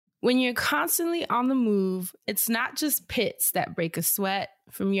When you're constantly on the move, it's not just pits that break a sweat.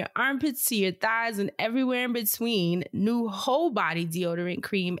 From your armpits to your thighs and everywhere in between, new whole body deodorant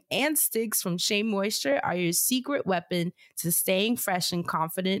cream and sticks from Shea Moisture are your secret weapon to staying fresh and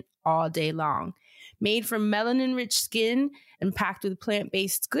confident all day long. Made from melanin-rich skin and packed with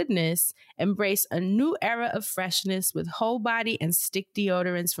plant-based goodness, embrace a new era of freshness with whole body and stick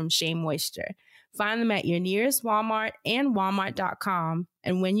deodorants from Shea Moisture. Find them at your nearest Walmart and walmart.com.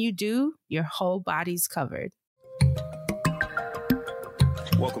 And when you do, your whole body's covered.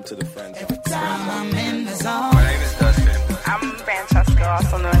 Welcome to the Friend Zone. Every time I'm in the zone. My name is Dustin. I'm Francesca,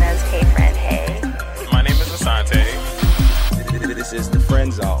 also known as Hey Friend Hey. My name is Asante. This is the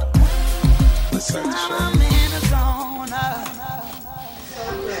Friend Zone. Let's start the show. I'm in the zone.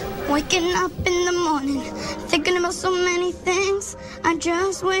 Waking up in the morning, thinking about so many things. I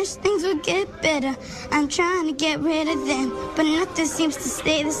just wish things would get better. I'm trying to get rid of them, but nothing seems to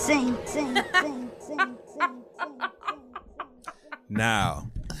stay the same.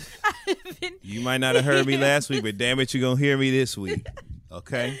 Now, you might not have heard me last week, but damn it, you're going to hear me this week.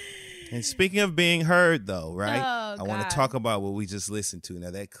 Okay? And speaking of being heard, though, right? I want to talk about what we just listened to.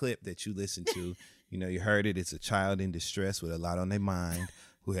 Now, that clip that you listened to, you know, you heard it. It's a child in distress with a lot on their mind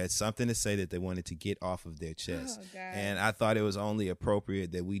who had something to say that they wanted to get off of their chest. And I thought it was only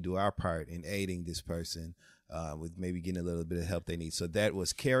appropriate that we do our part in aiding this person with maybe getting a little bit of help they need. So that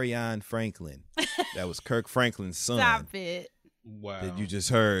was Kerrion Franklin. That was Kirk Franklin's son. Stop it. Wow. That you just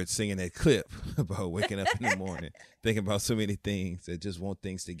heard singing that clip about waking up in the morning, thinking about so many things that just want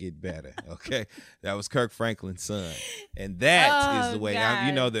things to get better. Okay. That was Kirk Franklin's son. And that is the way,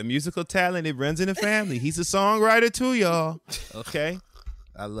 you know, the musical talent, it runs in the family. He's a songwriter too, y'all. Okay.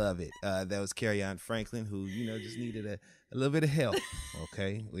 I love it. That was Kerrion Franklin, who, you know, just needed a little bit of help,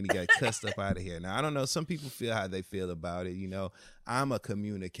 okay, when he got cussed up out of here. Now, I don't know. Some people feel how they feel about it. You know, I'm a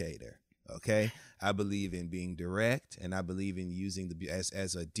communicator, okay? I believe in being direct, and I believe in using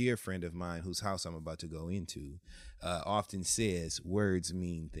as a dear friend of mine whose house I'm about to go into often says, words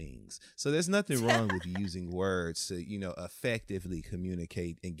mean things. So there's nothing wrong with using words to, you know, effectively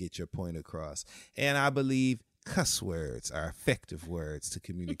communicate and get your point across. And I believe cuss words are effective words to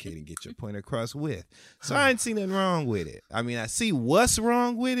communicate and get your point across with. So I didn't see nothing wrong with it. I mean, I see what's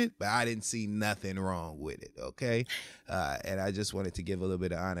wrong with it, but I didn't see nothing wrong with it, okay? And I just wanted to give a little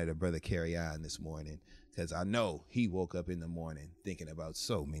bit of honor to Brother Kerrion this morning, because I know he woke up in the morning thinking about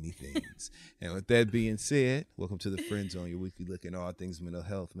so many things. And with that being said, welcome to the Friend Zone, your weekly look at all things mental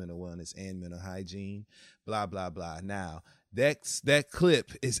health, mental wellness, and mental hygiene, blah, blah, blah. Now, that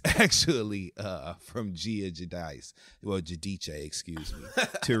clip is actually from Gia Giudice, excuse me,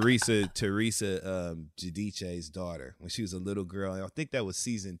 Teresa Giudice's daughter, when she was a little girl. I think that was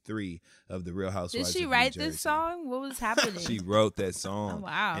season 3 of The Real Housewives. Did she write this song? What was happening? She wrote that song. Oh,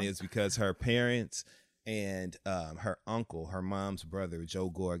 wow. And it's because her parents and her uncle, her mom's brother, Joe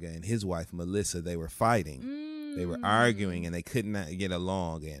Gorga, and his wife, Melissa, they were fighting. They were arguing, and they could not get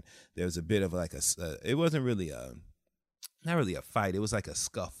along. And there was a bit of like it wasn't really not really a fight. It was like a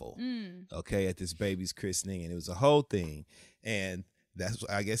scuffle, okay, at this baby's christening. And it was a whole thing. And that's,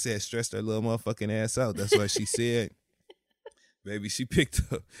 I guess, it had stressed her little motherfucking ass out. That's why she said, baby, she picked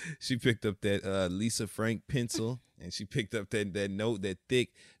up that Lisa Frank pencil, and she picked up that note, that thick,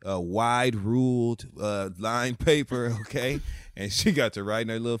 wide ruled line paper, okay? And she got to writing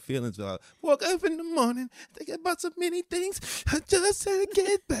her little feelings about, woke up in the morning, thinking about so many things, I just said to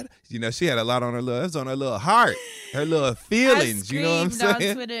get better. You know, she had a lot on her that was on her little heart, her little feelings, you know what I'm saying?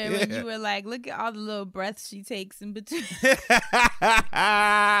 On Twitter when you were like, look at all the little breaths she takes in between.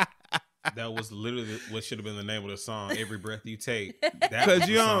 That was literally what should have been the name of the song. Every breath you take. Because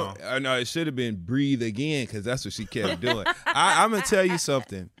you don't. No, it should have been breathe again, because that's what she kept doing. I'm gonna tell you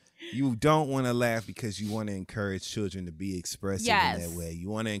something. You don't want to laugh because you want to encourage children to be expressive in that way. You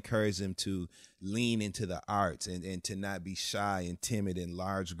want to encourage them to lean into the arts and to not be shy and timid in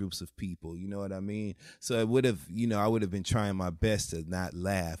large groups of people. You know what I mean? So it would have, I would have been trying my best to not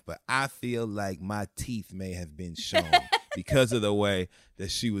laugh, but I feel like my teeth may have been shown because of the way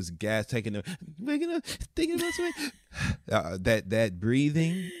that she was thinking about something. That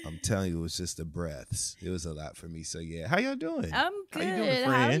breathing, I'm telling you, it was just the breaths. It was a lot for me. So yeah, how y'all doing? I'm good.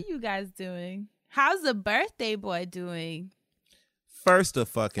 How are you guys doing? How's the birthday boy doing? First of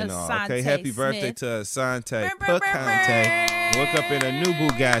fucking all, okay? Happy birthday to Asante Picante. Woke up in a new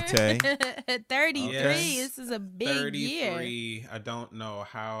Bugatti. 33. Yes. This is a big 33. year. I don't know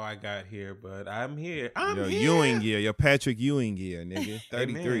how I got here, but I'm here. Your Ewing year, your Patrick Ewing year, nigga.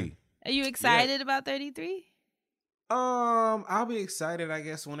 33. Amen. Are you excited about 33? I'll be excited, I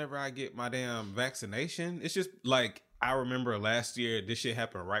guess, whenever I get my damn vaccination. It's just like I remember last year, this shit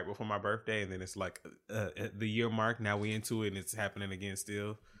happened right before my birthday, and then it's like the year mark. Now we into it, and it's happening again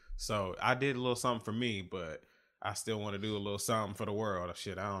still. So I did a little something for me, but I still want to do a little something for the world.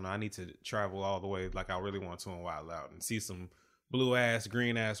 Shit, I don't know. I need to travel all the way like I really want to in Wild Out and see some blue ass,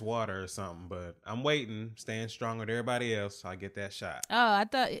 green ass water or something. But I'm waiting, staying strong with everybody else. So I get that shot. Oh, I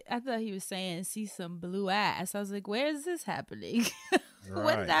thought he was saying see some blue ass. I was like, where is this happening?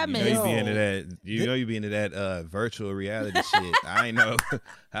 What did I miss? You be into that virtual reality shit. I ain't know.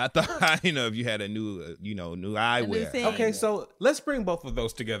 I didn't know if you had a new new eyewear. Okay, so let's bring both of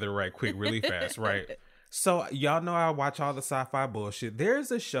those together right quick, really fast, right? So y'all know I watch all the sci-fi bullshit.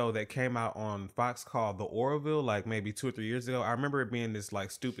 There's a show that came out on Fox called The Orville, like maybe 2 or 3 years ago. I remember it being this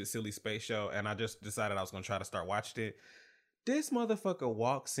like stupid, silly space show, and I just decided I was gonna try to start watching it. This motherfucker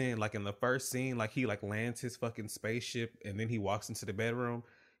walks in, like in the first scene, like he like lands his fucking spaceship and then he walks into the bedroom.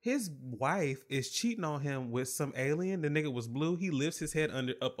 His wife is cheating on him with some alien. The nigga was blue. He lifts his head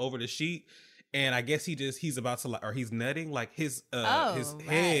up over the sheet, and I guess he's about to like, or he's nutting. Like his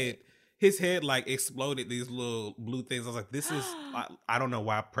head like exploded these little blue things. I was like, this is I don't know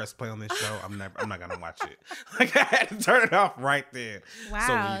why I pressed play on this show. I'm not gonna watch it. Like I had to turn it off right then. Wow,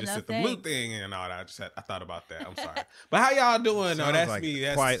 so when you just said the blue thing and all that, I thought about that. I'm sorry. But how y'all doing? No, that's like me.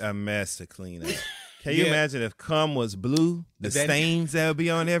 That's quite a mess to clean up. Can you imagine if cum was blue? The stains that would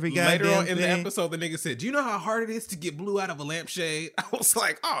be on every goddamn Later on in thing? the episode, the nigga said, do you know how hard it is to get blue out of a lampshade? I was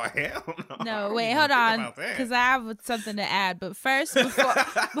like, oh, hell no. No, wait, hold on. Because I have something to add. But first,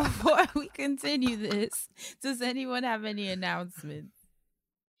 before we continue this, does anyone have any announcements?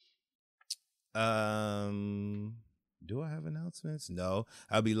 Do I have announcements? No.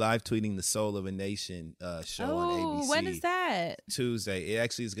 I'll be live tweeting the Soul of a Nation show on ABC. When is that? Tuesday. It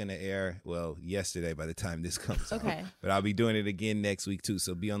actually is going to air, yesterday by the time this comes out. Okay. But I'll be doing it again next week too,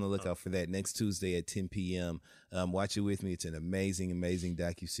 so be on the lookout for that next Tuesday at 10 p.m. Watch it with me. It's an amazing, amazing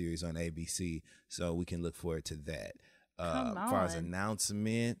docuseries on ABC, so we can look forward to that. As far as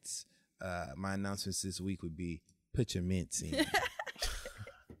announcements, my announcements this week would be put your mints in.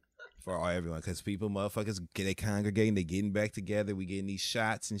 For everyone, because motherfuckers, they congregating, they getting back together, we getting these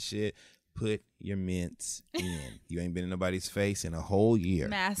shots and shit. Put your mints in. You ain't been in nobody's face in a whole year.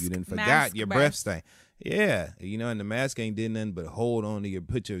 You didn't forgot your breath stink. Yeah, and the mask ain't did nothing but hold on to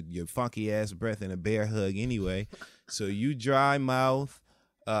put your funky ass breath in a bear hug anyway. So you dry mouth,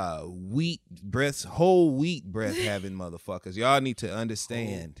 wheat breaths, whole wheat breath having motherfuckers. Y'all need to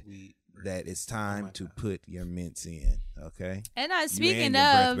understand that it's time to put your mints in, okay? And speaking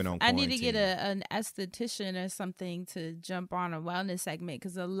of, I need to get an esthetician or something to jump on a wellness segment,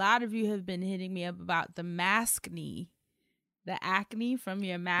 because a lot of you have been hitting me up about the maskne, the acne from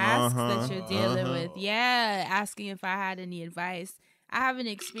your mask that you're dealing with. Yeah, asking if I had any advice. I haven't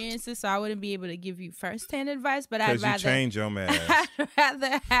experienced this, so I wouldn't be able to give you firsthand advice. But I'd rather you change your mask. I'd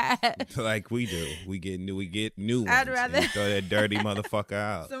rather have like we do. We get new ones. I'd rather and throw that dirty motherfucker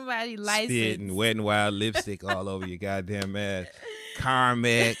out. Somebody licensed. Spitting Wet n Wild lipstick all over your goddamn mask.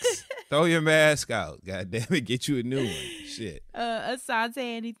 Carmex. Throw your mask out. Goddamn it, get you a new one. Shit. Asante,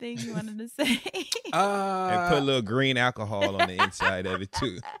 anything you wanted to say? And put a little green alcohol on the inside of it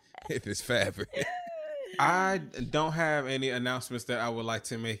too, if it's fabric. I don't have any announcements that I would like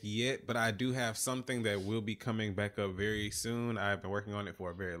to make yet, but I do have something that will be coming back up very soon. I've been working on it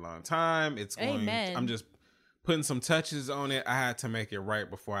for a very long time. I'm just putting some touches on it. I had to make it right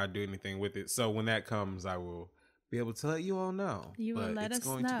before I do anything with it. So when that comes, I will be able to let you all know. You will let us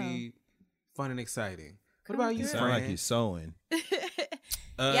know. It's going to be fun and exciting. What about you, Sound like you're sewing.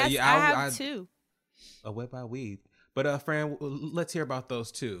 Yes, I have two. A Wet by Weed. But Fran, let's hear about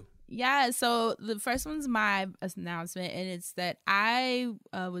those two. Yeah, so the first one's my announcement, and it's that I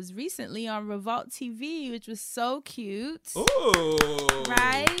was recently on Revolt TV, which was so cute. Ooh.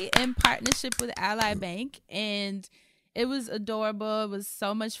 Right? In partnership with Ally Bank, and it was adorable. It was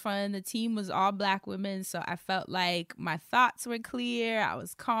so much fun. The team was all Black women, so I felt like my thoughts were clear. I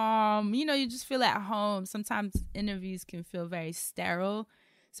was calm. You just feel at home. Sometimes interviews can feel very sterile,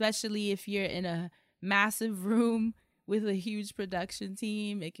 especially if you're in a massive room with a huge production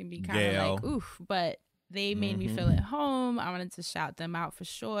team. It can be kind of like, oof, but they made me feel at home. I wanted to shout them out for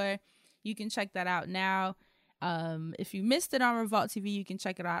sure. You can check that out now. If you missed it on Revolt TV, you can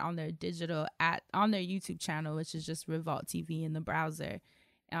check it out on their on their YouTube channel, which is just Revolt TV in the browser.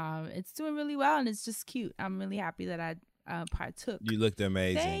 It's doing really well, and it's just cute. I'm really happy that I partook. You looked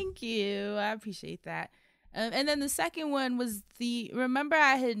amazing. Thank you. I appreciate that. And then the second one was remember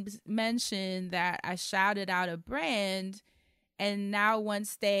I had mentioned that I shouted out a brand, and now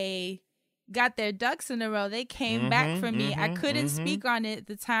once they got their ducks in a row. They came back for me. I couldn't speak on it at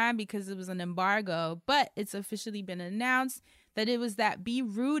the time because it was an embargo, but it's officially been announced that it was that Be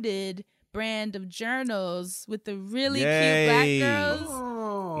Rooted brand of journals with the really cute black girls.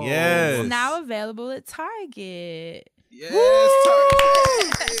 Oh. Yes. It's now available at Target. Yes,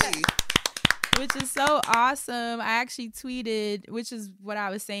 Target. Which is so awesome. I actually tweeted, which is what I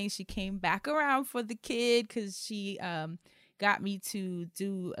was saying. She came back around for the kid because she got me to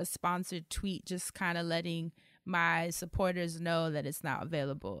do a sponsored tweet, just kind of letting my supporters know that it's now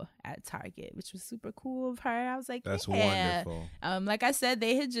available at Target, which was super cool of her. I was like, That's yeah. wonderful. Like I said,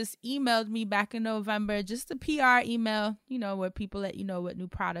 they had just emailed me back in November, just a PR email, you know, where people let you know what new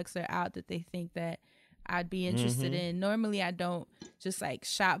products are out that they think that I'd be interested in. Normally, I don't just like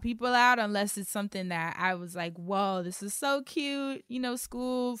shout people out unless it's something that I was like, whoa, this is so cute. You know,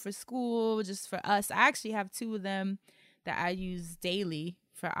 school, just for us. I actually have 2 of them that I use daily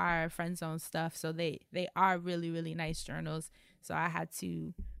for our friend zone stuff. So they are really, really nice journals. So I had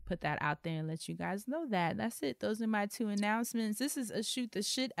to put that out there and let you guys know that. That's it. Those are my 2 announcements. This is a Shoot the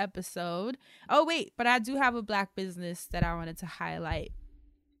Shit episode. Oh, wait, but I do have a black business that I wanted to highlight.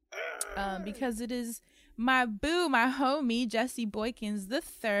 Because it is my boo, my homie, Jesse Boykins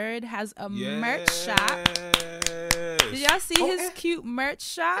III has a merch shop. Did y'all see his cute merch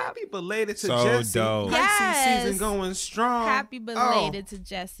shop? Happy belated to So Jesse. dope. Pisces season going strong. Happy belated to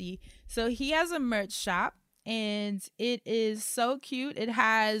Jesse. So he has a merch shop and it is so cute. It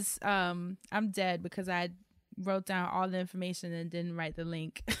has, I'm dead because I wrote down all the information and didn't write the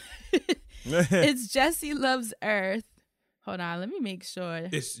link. It's Jesse Loves Earth. Hold on, let me make sure.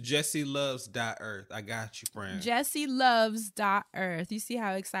 It's JesseLoves.earth. I got you, friend. JesseLoves.earth. You see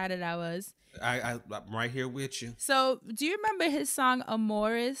how excited I was? I'm right here with you. So, do you remember his song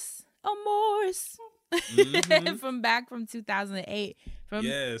Amoris? Amoris. from 2008.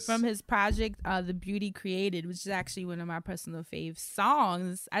 From his project The Beauty Created, which is actually one of my personal fave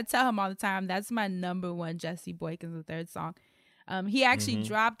songs. I tell him all the time, that's my number 1 Jesse Boykins III song. He actually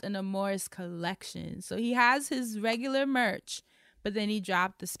dropped an Amoris collection. So he has his regular merch, but then he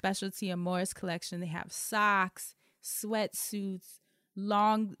dropped the specialty Amoris collection. They have socks, sweatsuits,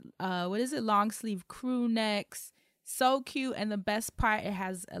 long sleeve crew necks. So cute. And the best part, it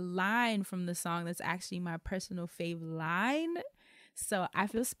has a line from the song that's actually my personal fave line. So I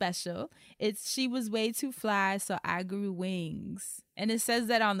feel special. It's "She was way too fly, so I grew wings." And it says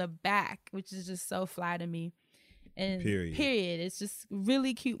that on the back, which is just so fly to me. And period. It's just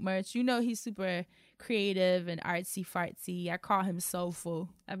really cute merch. You know he's super creative and artsy fartsy. I call him soulful.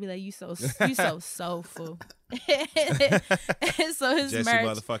 I'd be like, you so soulful. So his Jesse merch,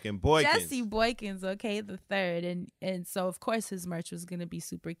 motherfucking Boykins. Jesse Boykins, okay, the third, and so of course his merch was gonna be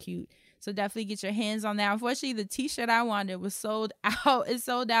super cute. So definitely get your hands on that. Unfortunately, the T-shirt I wanted was sold out. It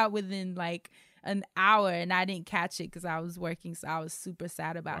sold out within like an hour, and I didn't catch it because I was working. So I was super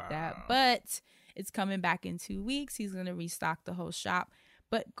sad about that. But it's coming back in 2 weeks. He's going to restock the whole shop.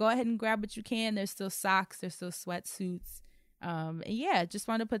 But go ahead and grab what you can. There's still socks. There's still sweatsuits. And yeah, just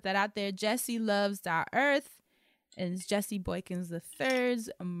want to put that out there. JesseLoves.earth. And it's Jesse Boykins III's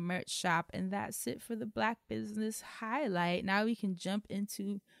merch shop. And that's it for the Black Business Highlight. Now we can jump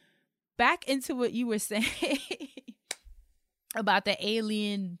back into what you were saying about the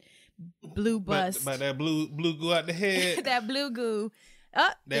alien blue bust. But that blue goo out the head. That blue goo. Oh,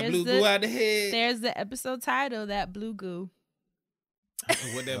 that blue goo out the head. There's the episode title, That Blue Goo.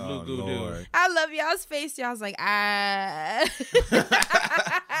 What that blue goo do? I love y'all's face. Y'all's like, ah.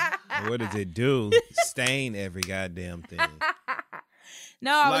 What does it do? Stain every goddamn thing.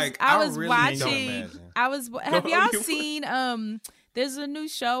 No, I was really watching. Have y'all seen? There's a new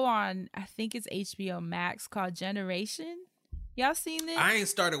show on, I think it's HBO Max, called Generation. Y'all seen it? I ain't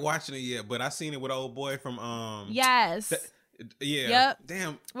started watching it yet, but I seen it with old boy from Yes. Yeah. Yep.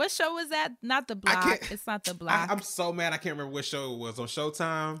 Damn. What show was that? Not The Block. It's not The Block. I'm so mad I can't remember what show it was. On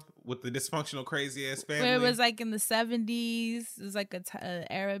Showtime with the dysfunctional crazy ass family. Where it was like in the 70s. It was like a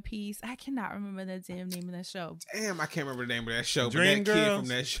era piece. I cannot remember the damn name of that show. Damn, I can't remember the name of that show. Dream but that Girls? kid from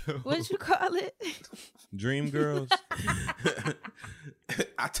that show. What'd you call it? Dream Girls.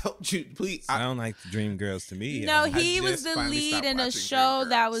 I told you, please. Sound like the Dream Girls to me. No, he was the lead in a show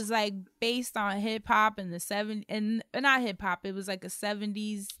that was like based on hip hop in the 70s, and not hip hop. It was like a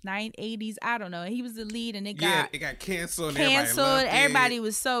 70s, 80s. I don't know. He was the lead, and it got canceled. Everybody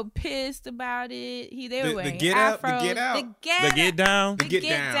was so pissed about it. They were wearing afros. The Get Down. The Get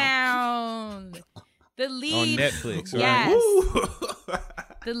Down. The lead on Netflix. Right? Yes.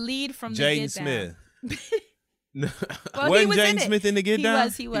 The lead from The Get Smith. Down. Well, wasn't Jaden Smith in The Get Down?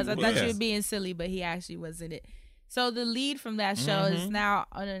 He was. I thought you were being silly, but he actually was in it. So the lead from that show is now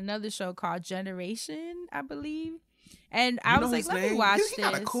on another show called Generation, I believe. And I was like, let me watch this. He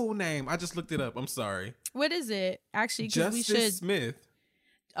got a cool name. I just looked it up. I'm sorry. What is it? Actually, because we Justice should. Smith.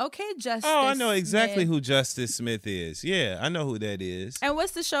 Okay, Justice. Oh, I know exactly Smith. who Justice Smith is. Yeah, I know who that is. And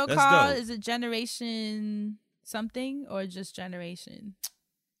what's the show That's called? dope. Is it Generation something or just Generation?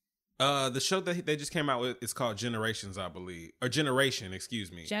 The show that they just came out with is called Generations, I believe, or Generation.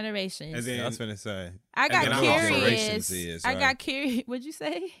 Excuse me. Generation. And then I was gonna say. I got then curious. is, I right? got curious. What'd you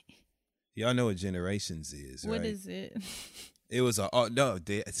say? Y'all know what Generations is, right? What is it? It was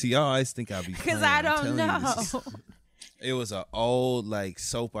see, y'all always think I'll be Because playing. I I'm don't telling know. you, it was an old like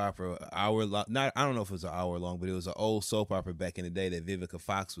soap opera, hour long. Not I don't know if it was an hour long, but it was an old soap opera back in the day that Vivica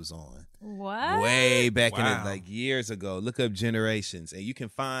Fox was on. What? Way back in Wow. it, like years ago. Look up Generations, and you can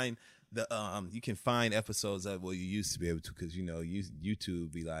find episodes of, well, you used to be able to, because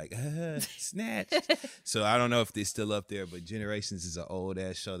YouTube be like snatched. So I don't know if they're still up there, but Generations is an old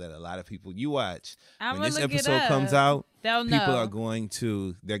ass show that a lot of people you watch. I'm When gonna this look it episode comes up. out, They'll people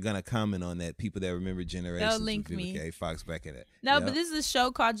know. they're gonna comment on that. People that remember Generations, They'll link with me. Vivica A. Fox back in it. No, Yep. but this is a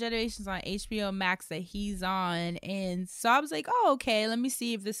show called Generations on HBO Max that he's on. And so I was like, oh, okay, let me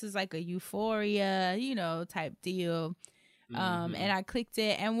see if this is like a Euphoria, type deal. And I clicked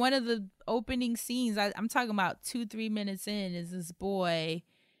it. And one of the opening scenes, I'm talking about 2-3 minutes in, is this boy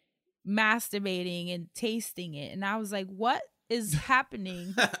masturbating and tasting it. And I was like, what is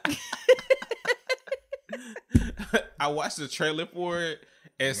happening? I watched the trailer for it,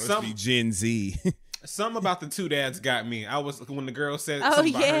 and Must be Gen Z. something about the two dads got me. When the girl said Oh,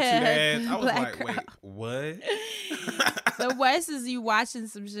 something about her yeah. two dads, I was Black like, wait, what? The worst is you watching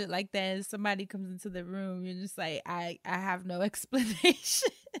some shit like that and somebody comes into the room. You're just like, I have no explanation.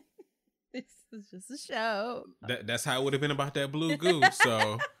 This is just a show. That's how it would have been about that blue goo.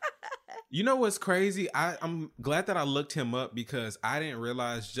 So, you know what's crazy? I'm glad that I looked him up because I didn't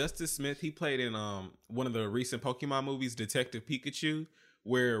realize Justice Smith, he played in one of the recent Pokemon movies, Detective Pikachu,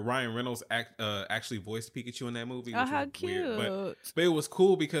 where Ryan Reynolds actually voiced Pikachu in that movie. Oh, which how was cute. weird. But it was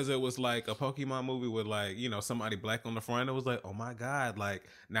cool because it was like a Pokemon movie with like, somebody black on the front. It was like, oh my God, like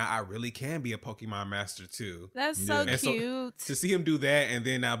now I really can be a Pokemon master too. That's so And so, cute. to see him do that and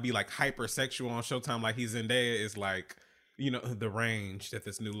then now be like hypersexual on Showtime like he's Zendaya is like, the range that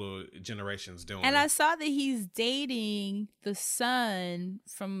this new little generation's doing. And I saw that he's dating the son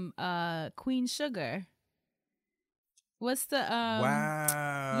from Queen Sugar. What's the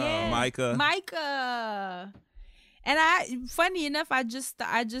wow. Yeah, Micah. And funny enough, I just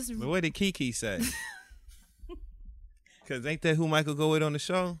But what did Kiki say? Because ain't that who Michael go with on the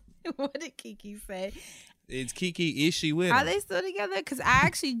show? what did Kiki say? It's Kiki. Is she with Are him? they still together? Because I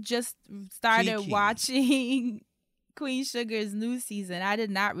actually just started Kiki. watching Queen Sugar's new season. I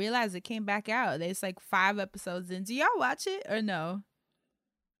did not realize it came back out. There's like 5 episodes in. Do y'all watch it or no?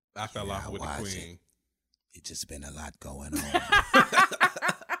 I fell off with the watch Queen. It's just been a lot going on.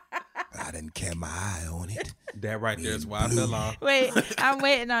 I didn't keep my eye on it. That right there is why I fell off. Wait, I'm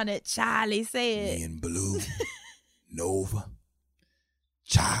waiting on it. Charlie, say it. and Blue, Nova,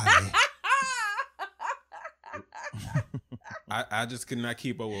 Charlie. I just could not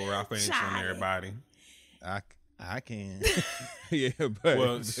keep up with Ralph Ain't on Charlie. everybody. I can. Yeah, but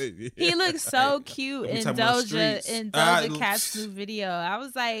Well, He looks so cute We in talking about Doja streets. Cat's new video. I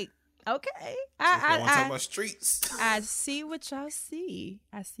was like, okay, I want to talk I about streets. see what y'all see.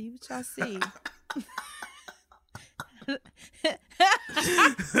 I see what y'all see.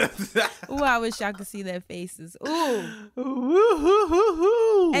 Ooh, I wish y'all could see their faces. Ooh.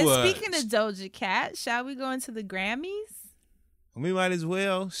 And speaking of Doja Cat, shall we go into the Grammys? We might as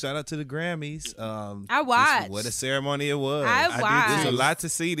well. Shout out to the Grammys. I watched. What a ceremony it was. I watched. There's a lot to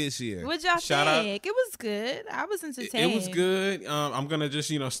see this year. What'd y'all Shout out- think? It was good. I was entertained. It was good. I'm gonna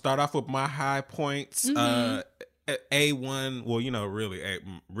just start off with my high points. A1, well, really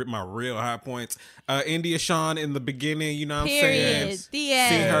my real high points. India Shawn in the beginning, you know what I'm Period. saying? The end.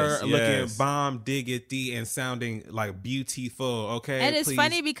 See her Yes. looking bomb diggity and sounding like beautiful. Okay, And it's please.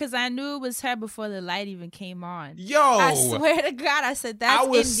 funny because I knew it was her before the light even came on. Yo, I swear to God, I said that's I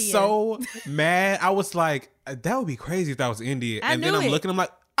was India. so mad. I was like, that would be crazy if that was India. I And then knew I'm it. looking,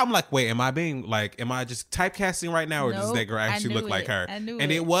 I'm like, wait, am I just typecasting right now, or does Nope, that girl I actually look knew like it. her? I knew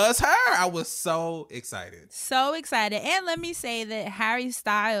and it. it was her. I was so excited. So excited. And let me say that Harry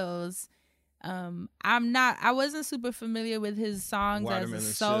Styles, I wasn't super familiar with his songs as a Watermelon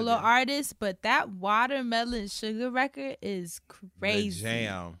solo Sugar. artist, but that Watermelon Sugar record is The crazy.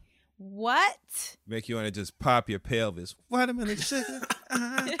 jam. What? Make you want to just pop your pelvis. Watermelon sugar.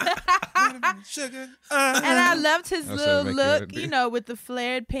 Watermelon sugar. And I loved his That's little what it make you wanna look, do. you know, with the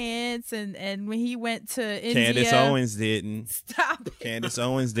flared pants, and when he went to India. Candace Owens didn't. Stop it. Candace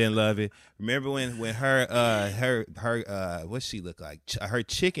Owens didn't love it. Remember when her what she look like? Her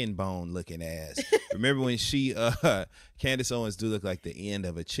chicken bone looking ass. Remember when she Candace Owens do look like the end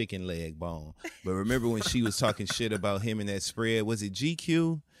of a chicken leg bone. But remember when she was talking shit about him in that spread? Was it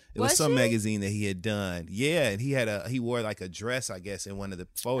GQ? It was some magazine that he had done. Yeah, and he wore like a dress, I guess, in one of the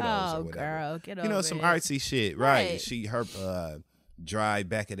photos or whatever. Girl, get over You know, some it. artsy shit. Right. Right. Her dry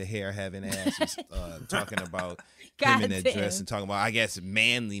back of the hair having ass was talking about God him in that damn. dress and talking about, I guess,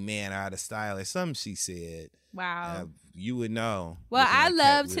 manly man out of style or something she said. Wow. You would know. Well, Looking I like Cat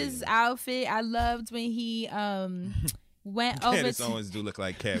loved Williams. his outfit. I loved when he went over Candace to. Owens do look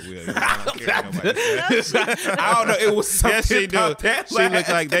like Cat Williams. I don't care what nobody says. I don't know. It was something Yes, she do. about that. She look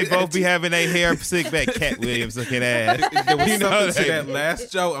like they both be having their hair slicked back. Cat Williams looking ass. There was You know, something to they- that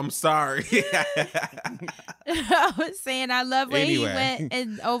last joke. I'm sorry. I was saying I love when he Anyway. went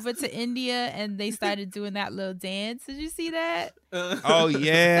and over to India and they started doing that little dance. Did you see that? Oh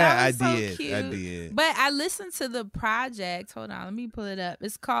yeah, That I was so did. cute. I did. But I listened to the project. Hold on, let me pull it up.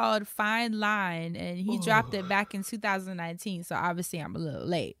 It's called Fine Line, and he dropped it back in 2019. So obviously I'm a little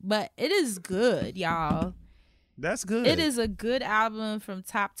late, but it is good, y'all. That's good. It is a good album from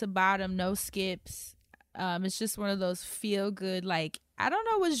top to bottom, no skips. It's just one of those feel good, like, I don't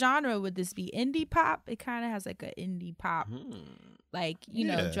know what genre would this be. Indie pop? It kind of has like an indie pop, like, you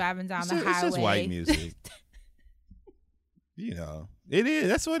know, Yeah. driving down It's the just- highway. It's just white music. You know, it is.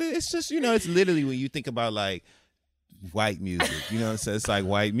 That's what it is. It's just, you know, it's literally when you think about like white music, you know what I'm saying? It's like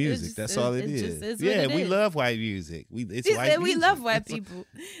white music. just- That's all it it is. just is what Yeah, it we is. love white music. It's She white said we music. love white It's like- people.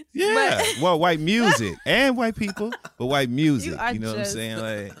 Yeah, well, white music and white people, but white music. are You know what I'm just- saying?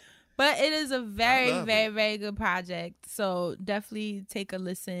 Like, But it is a very, love very, it. very good project. So definitely take a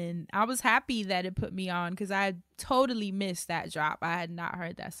listen. I was happy that it put me on because I totally missed that drop. I had not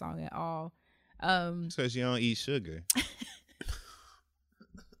heard that song at all. because you don't eat sugar.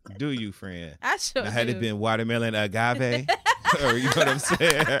 Do you, friend? I sure Now, had do. it been watermelon agave, or you know what I'm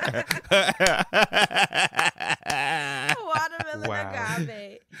saying? Watermelon Wow.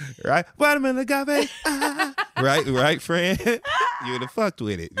 agave. Right? Watermelon agave. Right, friend? You would have fucked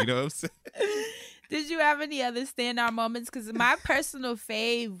with it. You know what I'm saying? Did you have any other standout moments? Because my personal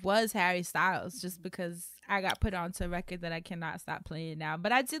fave was Harry Styles, just because I got put onto a record that I cannot stop playing now.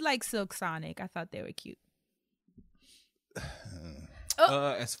 But I did like Silk Sonic. I thought they were cute.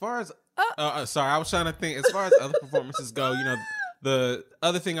 As far as sorry, I was trying to think. As far as other performances go, you know, the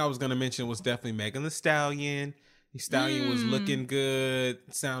other thing I was going to mention was definitely Megan Thee Stallion. The Stallion was looking good,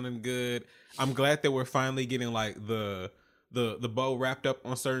 sounding good. I'm glad that we're finally getting like the bow wrapped up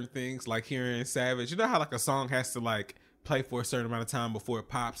on certain things, like hearing Savage. You know how like a song has to like play for a certain amount of time before it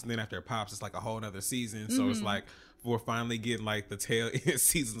pops, and then after it pops, it's like a whole nother season. So it's like we're finally getting like the tail end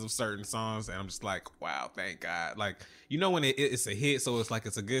seasons of certain songs, and I'm just like, wow, thank God. Like, you know, when it's a hit, so it's like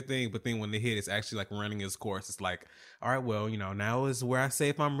it's a good thing, but then when the hit is actually like running its course, it's like, all right, well, you know, now is where I say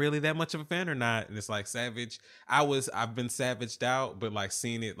if I'm really that much of a fan or not. And it's like Savage, I've been savaged out, but like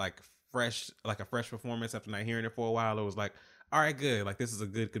seeing it like fresh, like a fresh performance after not hearing it for a while, it was like, all right, good. Like, this is a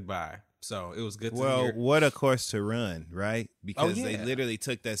good goodbye. So it was good to Well, hear. what a course to run, right? Because yeah. they literally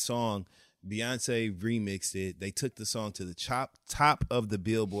took that song, Beyonce remixed it. They took the song to the top of the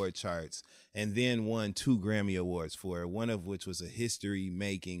Billboard charts and then won 2 Grammy Awards for it, one of which was a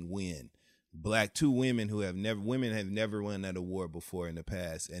history-making win. Two women who have never won that award before in the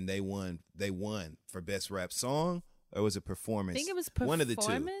past, and they won for Best Rap Song, or was it Performance? I think it was one of the two.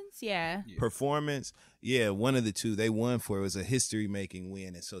 performance. Yeah. Performance, yeah, one of the two. They won for it was a history-making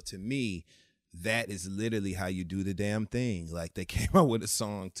win, and so to me, that is literally how you do the damn thing. Like, they came out with a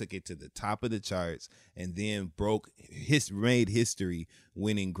song, took it to the top of the charts, and then made history,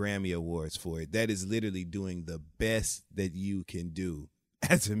 winning Grammy Awards for it. That is literally doing the best that you can do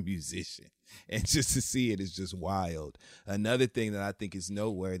as a musician. And just to see it is just wild. Another thing that I think is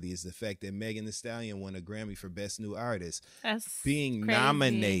noteworthy is the fact that Megan Thee Stallion won a Grammy for Best New Artist. That's Being crazy.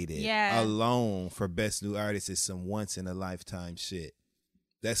 nominated Yeah. alone for Best New Artist is some once-in-a-lifetime shit.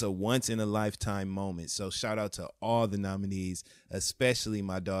 That's a once-in-a-lifetime moment. So shout out to all the nominees, especially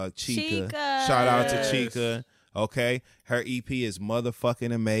my dog Chica. Chica. Shout out to Yes. Chica. Okay, her EP is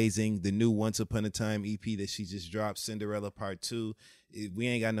motherfucking amazing. The new Once Upon a Time EP that she just dropped, Cinderella Part 2. We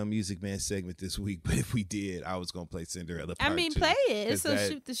ain't got no Music Man segment this week, but if we did, I was gonna play Cinderella Part 2. I mean, play it. It's 'Cause so that-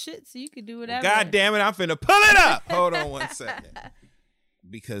 shoot the shit, so you could do whatever. God damn it, I'm finna pull it up. Hold on one second.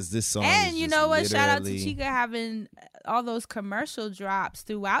 Because this song And is you just know what? Shout out to literally- Chica having all those commercial drops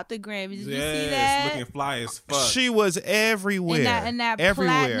throughout the Grammys. Did you see Yes, that? looking fly as fuck. She was everywhere. In that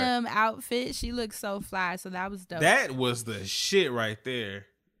everywhere. platinum outfit, she looked so fly. So that was dope. That was the shit right there.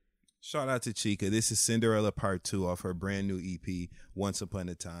 Shout out to Chica. This is Cinderella Part 2 off her brand new EP, Once Upon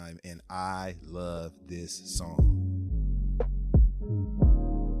a Time, and I love this song.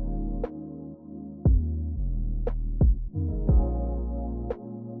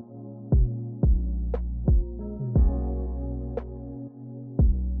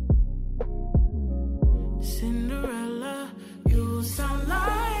 Cinderella, you sound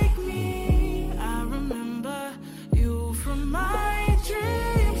like me. I remember you from my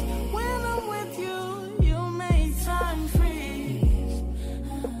dreams. When I'm with you, you make time freeze.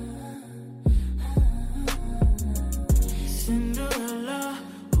 Cinderella,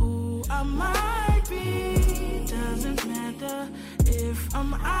 who I might be doesn't matter if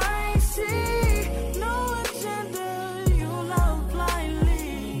I'm icy. No agenda, you love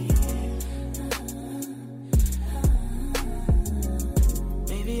blindly.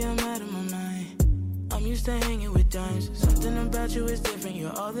 Maybe I'm out of my mind. I'm used to hanging with dimes. Something about you is different.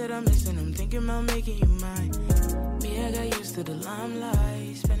 You're all that I'm missing. I'm thinking about making you mine. Me, I got used to the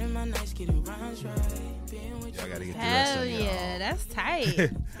limelight. Spending my nights getting rhymes right. Being with Y'all you. gotta get the rest Hell of y'all. yeah, that's tight.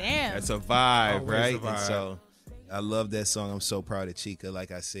 Damn. That's a vibe, Always right? a vibe. And so I love that song. I'm so proud of Chica.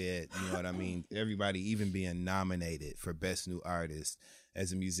 Like I said, you know what I mean? Everybody even being nominated for Best New Artist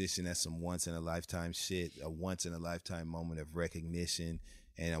as a musician, that's some once in a lifetime shit, a once in a lifetime moment of recognition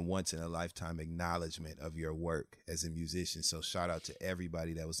and a once in a lifetime acknowledgement of your work as a musician. So shout out to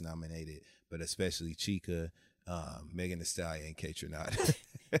everybody that was nominated, but especially Chica, Megan Thee Stallion, and Kaytranada.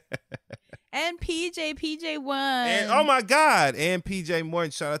 And PJ won. And oh my God, and PJ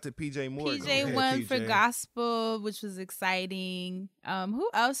Morton. Shout out to PJ Morton. Go PJ ahead, won for PJ. gospel, which was exciting. Who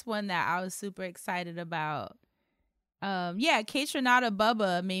else won that I was super excited about? Yeah, Kaytranada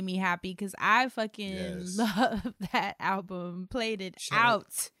Bubba made me happy because I fucking Yes. love that album. Played it Shout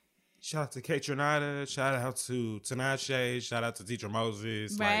out. Shout out to Kaytranada. Shout out to Tinashe. Shout out to Teacher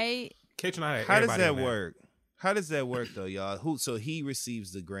Moses. Right? Kaytranada. How does everybody that in there. work? How does that work though, y'all? So he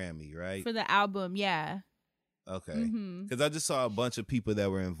receives the Grammy, right? For the album, yeah. Okay. Mhm. Because I just saw a bunch of people that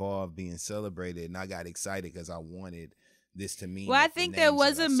were involved being celebrated, and I got excited because I wanted this to mean. Well, I that the think there names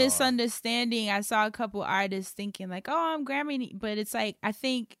was that a I saw- misunderstanding. I saw a couple artists thinking like, "Oh, I'm Grammy," but it's like I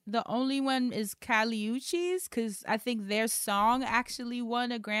think the only one is Kali Uchis because I think their song actually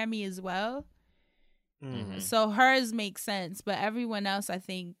won a Grammy as well. Mhm. So hers makes sense, but everyone else, I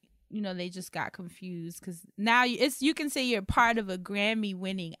think, they just got confused because now you can say you're part of a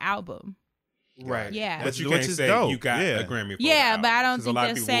Grammy-winning album. Right. Yeah. But you Which can't is say dope. you got Yeah. a Grammy for Yeah, the but I don't album, 'cause think a lot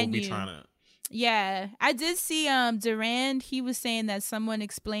they're of people saying will be you- trying to. Yeah, I did see Durand. He was saying that someone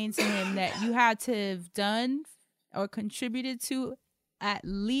explained to him that you had to have done or contributed to at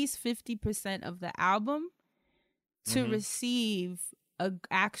least 50% of the album to receive a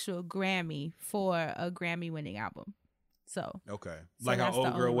actual Grammy for a Grammy-winning album. So, Okay. Like how that's the old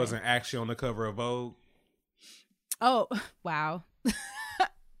only girl way. wasn't actually on the cover of Vogue. oh wow,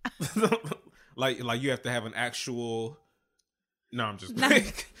 like you have to have an actual. No, I'm just. I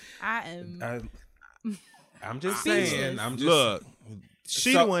am. I'm just Speechless. saying. I'm just Look,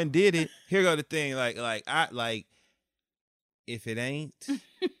 she So- the one did it. Here go the thing. If it ain't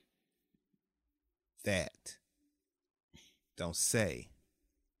that, don't say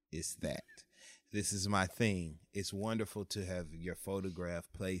it's that. This is my thing. It's wonderful to have your photograph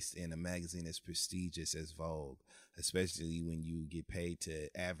placed in a magazine as prestigious as Vogue, especially when you get paid to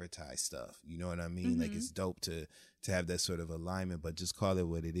advertise stuff. You know what I mean? Like it's dope to have that sort of alignment, but just call it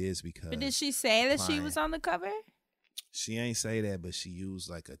what it is because But did she say that she Fine. was on the cover? she ain't say that, but she used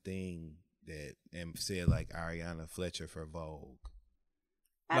like a thing that and said like Ariana Fletcher for Vogue.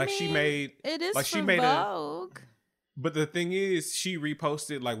 I she mean, made. It is like she for made Vogue. But the thing is, she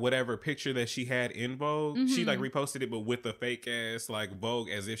reposted like whatever picture that she had in Vogue. She like reposted it, but with a fake ass like Vogue,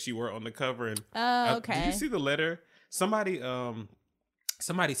 as if she were on the cover. And Oh, okay. did you see the letter? Somebody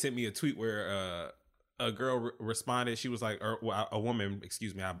sent me a tweet where a girl responded. She was like, a woman,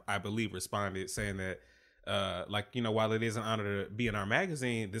 excuse me, I believe responded saying that while it is an honor to be in our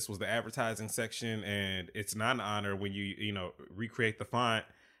magazine, this was the advertising section, and it's not an honor when you recreate the font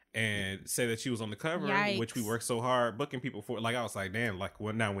and say that she was on the cover, which we Yikes. worked so hard booking people for. Like I was like, damn, like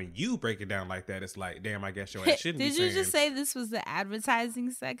now when you break it down like that, it's like, damn, I guess your ass shouldn't be Did you saying. just say this was the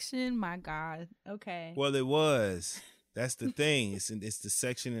advertising section? My God. Okay. Well, it was. That's the thing. It's the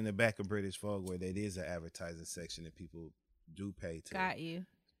section in the back of British Vogue where there is an advertising section that people do pay to Got you.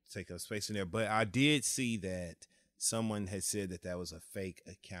 take up space in there. But I did see that someone had said that was a fake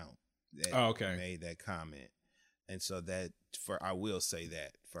account that Oh, okay. made that comment. And so I will say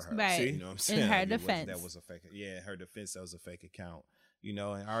that for her. Right. You know what I'm saying? In her Like, defense. that was a fake. Yeah, in her defense, that was a fake account. You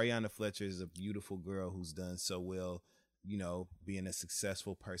know, and Ariana Fletcher is a beautiful girl who's done so well, you know, being a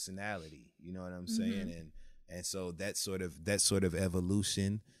successful personality. You know what I'm saying? And so that sort of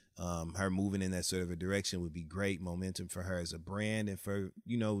evolution, her moving in that sort of a direction would be great momentum for her as a brand and for,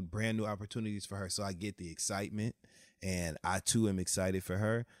 you know, brand new opportunities for her. So I get the excitement, and I too am excited for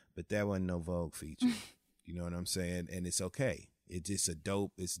her, but that wasn't no Vogue feature. You know what I'm saying? And it's okay. It's just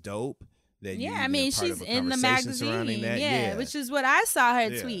it's dope. That I mean, she's in the magazine. Yeah, which is what I saw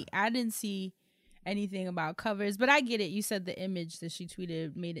her tweet. I didn't see anything about covers, but I get it. You said the image that she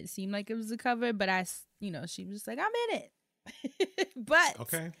tweeted made it seem like it was a cover, but she was like, I'm in it. But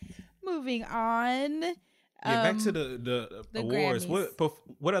okay, moving on. Back to the awards. Grammys.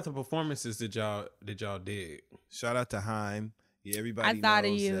 What other performances did y'all dig? Shout out to Haim. Yeah, everybody I thought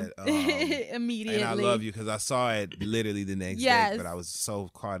knows of you that, immediately. And I love you because I saw it literally the next day, but I was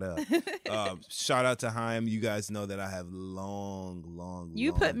so caught up. Shout out to Haim. You guys know that I have long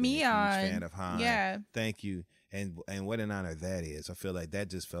you put me on fan of Haim. Yeah, thank you. And what an honor that is. I feel like that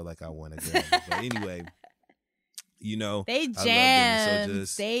just felt like I won a Grammy. But anyway, you know, they jammed.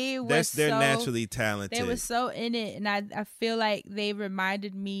 They're naturally talented. They were so in it, and I feel like they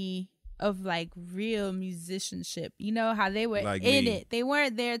reminded me of like real musicianship. You know how they were like in it. They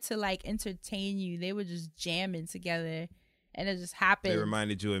weren't there to like entertain you. They were just jamming together, and it just happened. They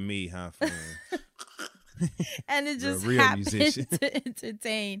reminded you of me, huh, friend? And it just happened to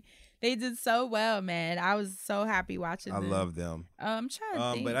entertain. They did so well, man. I was so happy watching them. I love them. I'm trying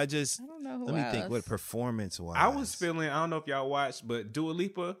to think. But I don't know who let me else. think what performance-wise. I was feeling, I don't know if y'all watched, but Dua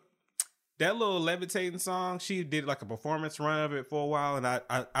Lipa, that little Levitating song, she did like a performance run of it for a while, and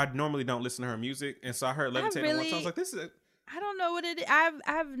I normally don't listen to her music, and so I heard Levitating once. I was like, this is I don't know what it is.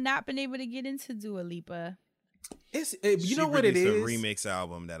 I've not been able to get into Dua Lipa. You know what it is? A remix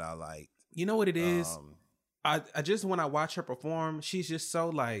album that I like. You know what it is? I just, when I watch her perform, she's just so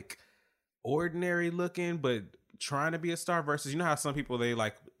like ordinary looking, but trying to be a star, versus, you know how some people, they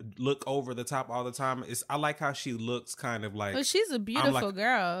like look over the top all the time. I like how she looks kind of like, well, she's a beautiful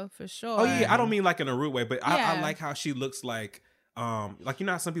girl for sure. Oh yeah, I don't mean like in a rude way, but I like how she looks like you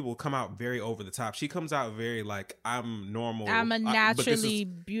know how some people come out very over the top. She comes out very like, I'm normal. I'm a naturally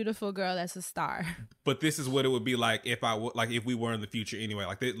beautiful girl that's a star. But this is what it would be like if if we were in the future anyway.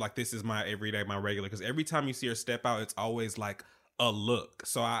 Like this is my everyday, my regular. Because every time you see her step out, it's always like a look.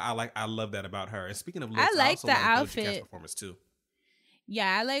 So I love that about her. And speaking of looks, I like the outfit. Doja Cat's performance too.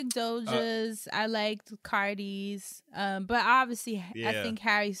 Yeah, I like Doja's. I liked Cardi's. But obviously, I think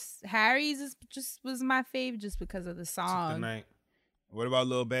Harry's was my fave just because of the song. The night. What about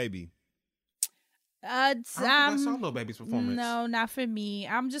Lil Baby? I saw Lil Baby's performance. No, not for me.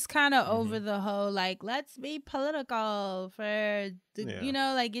 I'm just kind of over the whole like, let's be political for the, you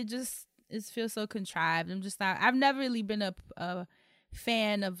know, like it feels so contrived. I'm just not. I've never really been a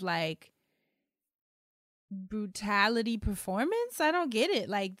fan of like brutality performance. I don't get it.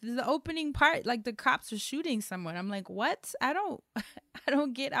 Like the opening part, like the cops are shooting someone. I'm like, what? I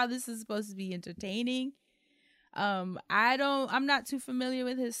don't get how this is supposed to be entertaining. I'm not too familiar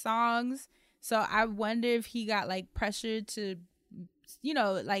with his songs, so I wonder if he got like pressured to, you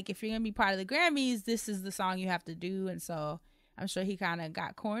know, like if you're gonna be part of the Grammys, this is the song you have to do, and so I'm sure he kind of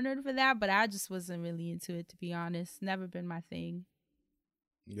got cornered for that. But I just wasn't really into it, to be honest. Never been my thing.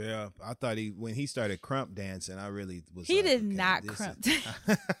 Yeah, I thought when he started crump dancing, I really was. He did not crump.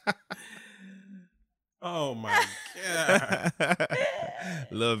 Oh my god!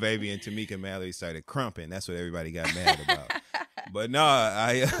 Lil Baby and Tamika Mallory started crumping. That's what everybody got mad about. But no,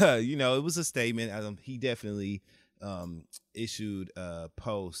 I you know, it was a statement. He definitely issued a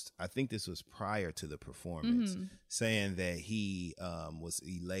post. I think this was prior to the performance, saying that he was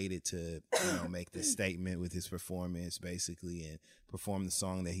elated to make this statement with his performance, basically, and perform the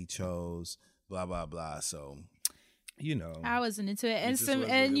song that he chose. Blah blah blah. So. You know, I wasn't into it,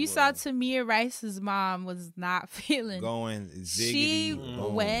 and you saw Tamir Rice's mom was not feeling going. Ziggity. She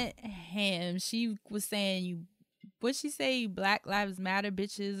went ham. She was saying, what'd she say? Black Lives Matter,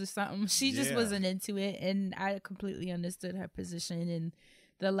 bitches, or something. She just wasn't into it, and I completely understood her position and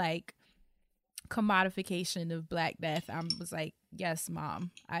the like commodification of Black Death. I was like, yes, mom,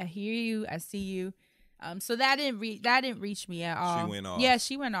 I hear you, I see you. So that didn't reach me at all. She went off. Yeah,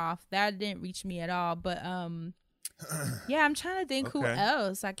 she went off. That didn't reach me at all. But yeah, I'm trying to think who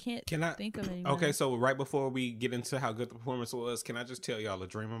else. I can't think of anyone. Okay, so right before we get into how good the performance was, can I just tell y'all a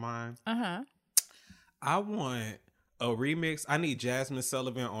dream of mine? I want a remix. I need Jasmine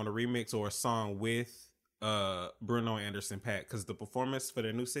Sullivan on a remix or a song with Bruno Anderson .Paak, because the performance for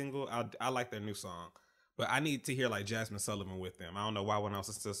their new single, I like their new song. But I need to hear like Jasmine Sullivan with them. I don't know why when I was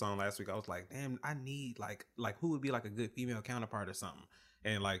listening to the song last week, I was like, damn, I need like who would be like a good female counterpart or something.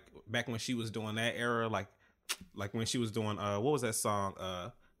 And like back when she was doing that era, like when she was doing what was that song?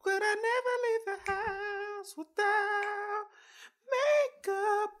 Could I never leave the house without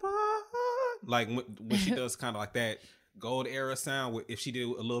makeup on? Like when she does kind of like that gold era sound. If she did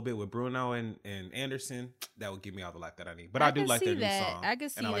a little bit with Bruno and Anderson, that would give me all the life that I need. But I do like their new song. I can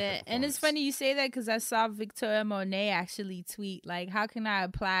see like that. And it's funny you say that because I saw Victoria Monet actually tweet, like, how can I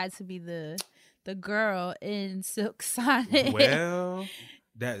apply to be the girl in Silk Sonic? Well,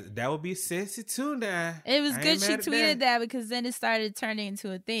 that would be sexy too now. It was good she tweeted that because then it started turning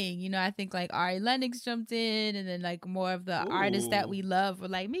into a thing. You know, I think like Ari Lennox jumped in, and then like more of the artists that we love were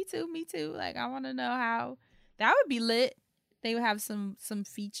like, me too. Like, I want to know how. That would be lit. They would have some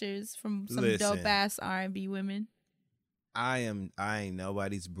features from some dope ass R&B women. I ain't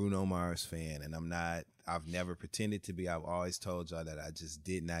nobody's Bruno Mars fan, and I'm not. I've never pretended to be. I've always told y'all that I just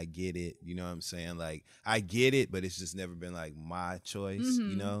did not get it. You know what I'm saying? Like, I get it, but it's just never been like my choice.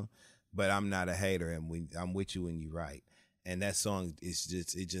 You know. But I'm not a hater, and I'm with you when you're right. And that song is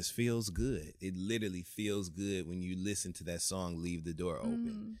it just feels good. It literally feels good when you listen to that song, Leave the Door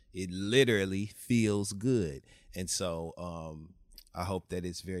Open. It literally feels good. And so I hope that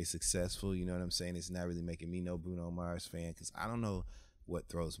it's very successful. You know what I'm saying? It's not really making me no Bruno Mars fan because I don't know what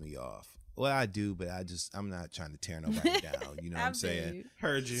throws me off. Well, I do, but I'm not trying to tear nobody down. You know what I'm saying?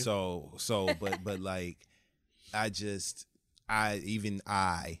 Heard you. But like,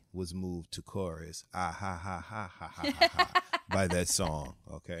 I was moved to chorus, ha ha ha ha ha ha ha, by that song.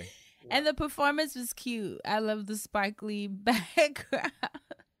 Okay. And the performance was cute. I love the sparkly background.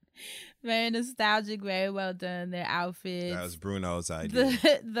 Very nostalgic, very well done. Their outfits. That was Bruno's idea.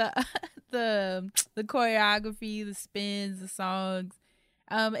 The choreography, the spins, the songs.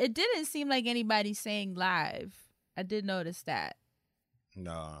 It didn't seem like anybody sang live. I did notice that.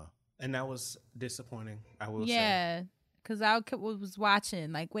 No. And that was disappointing, I will say. Yeah. Because I was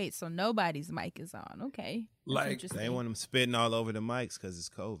watching, like, wait, so nobody's mic is on. Okay. Like, they want them spitting all over the mics because it's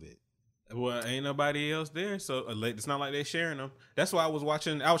COVID. Well, ain't nobody else there, so it's not like they're sharing them. That's why I was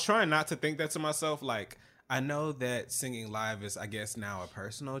watching. I was trying not to think that to myself. Like, I know that singing live is, I guess, now a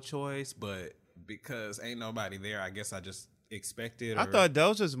personal choice, but because ain't nobody there, I guess I just expected. I thought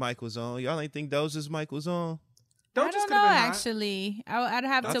Doja's mic was on. Y'all ain't think Doja's mic was on? I don't know, actually. I'd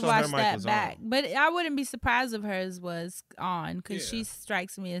have to watch that back. But I wouldn't be surprised if hers was on because she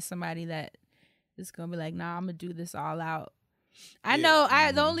strikes me as somebody that is going to be like, nah, I'm going to do this all out. I know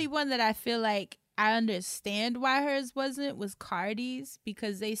the only one that I feel like I understand why hers wasn't was Cardi's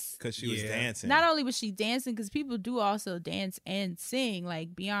because she was dancing. Not only was she dancing, because people do also dance and sing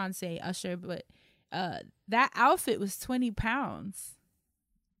like Beyonce, Usher, but that outfit was 20 pounds.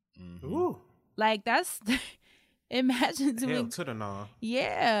 Ooh. Like that's... Imagine doing to the gnaw.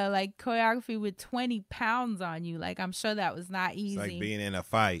 Yeah, like choreography with 20 pounds on you. Like, I'm sure that was not easy. It's like being in a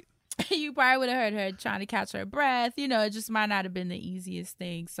fight. You probably would have heard her trying to catch her breath. You know, it just might not have been the easiest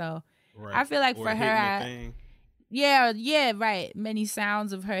thing. So I feel like for her, yeah, right. Many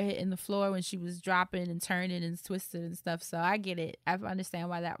sounds of her hitting the floor when she was dropping and turning and twisted and stuff. So I get it. I understand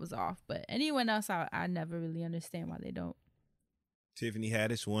why that was off. But anyone else, I never really understand why they don't. Tiffany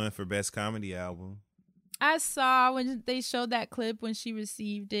Haddish won for Best Comedy Album. I saw when they showed that clip when she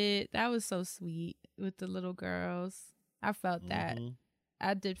received it. That was so sweet with the little girls. I felt that.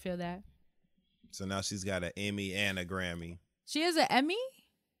 I did feel that. So now she's got an Emmy and a Grammy. She has an Emmy?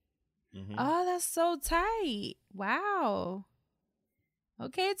 Oh, that's so tight. Wow.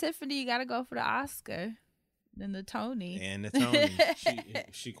 Okay, Tiffany, you got to go for the Oscar. Then the Tony. And the Tony.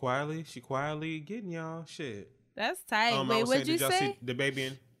 she quietly getting y'all shit. That's tight. Wait, what'd you say? See the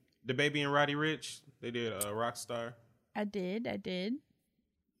baby and Roddy Ricch? They did a Rockstar. I did.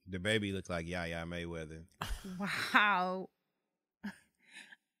 The baby looked like Yaya Mayweather. Wow.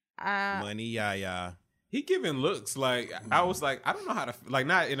 Money Yaya. He giving looks like I was like, I don't know how to, like,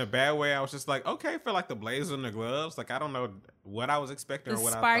 not in a bad way. I was just like, okay, for like the blazer and the gloves. Like, I don't know what I was expecting or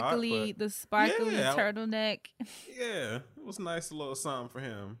what I thought. The sparkly turtleneck. Yeah, it was a nice little something for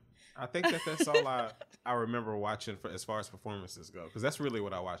him. I think that's all I remember watching for as far as performances go, because that's really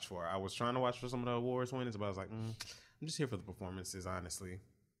what I watched for. I was trying to watch for some of the awards winners, but I was like, I'm just here for the performances, honestly.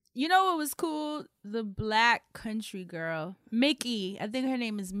 You know what was cool? The black country girl, Mickey. I think her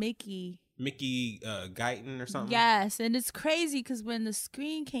name is Mickey. Mickey Guyton or something. Yes, and it's crazy because when the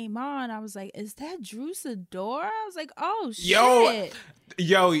screen came on, I was like, "Is that Drew Sidora?" I was like, "Oh shit!"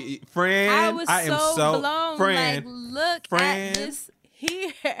 Yo, friend, I am so blown. Friend, like, look at this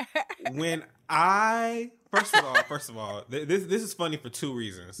here. When I First of all, this is funny for two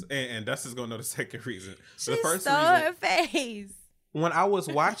reasons, and Dustin's gonna know the second reason. She stole her face. When I was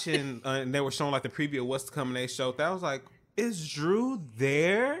watching and they were showing like the preview of what's coming, they showed that I was like, "Is Drew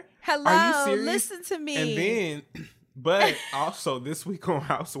there? Hello, are you serious?" Listen to me. And then, but also this week on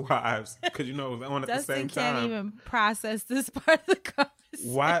Housewives, because it was on at the Dustin same time. can't even process this part of the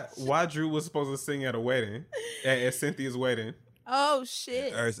conversation. Why Drew was supposed to sing at a wedding, at Cynthia's wedding? Oh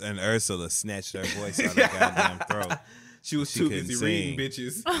shit! And Ursula snatched her voice out of her goddamn throat. She was too busy reading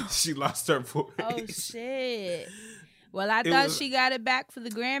bitches. She lost her voice. Oh shit! Well, I thought she got it back for the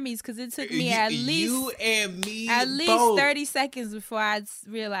Grammys because it took me at least 30 seconds before I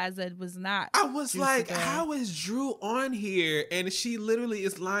realized that it was not. I was like, how is Drew on here? And she literally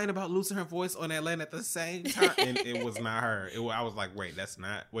is lying about losing her voice on Atlanta at the same time. And it was not her. I was like, wait, that's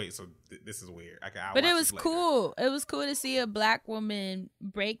not. Wait, so this is weird. But it was cool. It was cool to see a black woman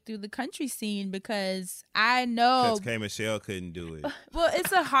break through the country scene because I know. Because K. Michelle couldn't do it. Well,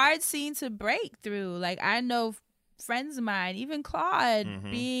 it's a hard scene to break through. Like, I know friends of mine, even Claude,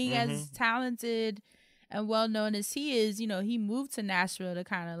 being as talented and well known as he is, he moved to Nashville to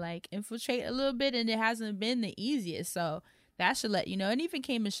kind of like infiltrate a little bit, and it hasn't been the easiest. So that should let you know. And even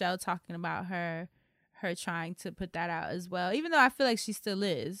K. Michelle talking about her trying to put that out as well, even though I feel like she still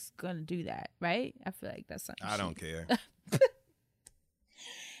is gonna do that, right? I feel like that's something I don't care.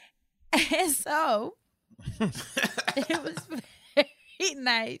 And so it was very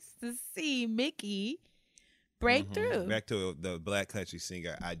nice to see Mickey break through. Back to the black country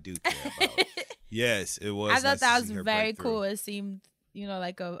singer I do care about. Yes, it was. I thought that was very cool. It seemed,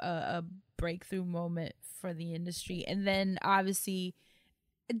 like a breakthrough moment for the industry. And then obviously,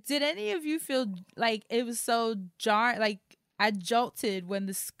 did any of you feel like it was so jarring? Like, I jolted when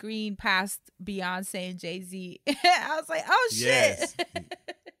the screen passed Beyonce and Jay-Z. I was like, oh shit. Yes.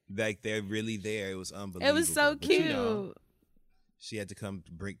 Like, they're really there. It was unbelievable. It was so cute. She had to come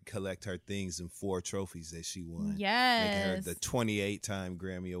collect her things and 4 trophies that she won. Yes. Making her the 28-time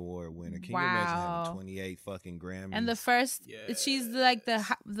Grammy Award winner. Can you imagine having 28 fucking Grammys? And the first, she's like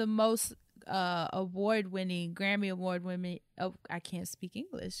the most award-winning, Grammy award-winning, I can't speak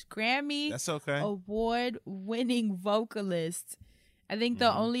English. Grammy That's okay. award-winning vocalist. I think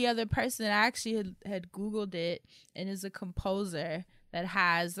the only other person that actually had Googled it and is a composer that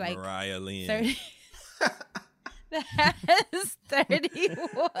has like Mariah Lynn. 30 that has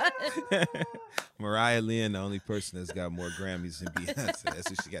 31. Mariah Lynn, the only person that's got more Grammys than Beyonce. That's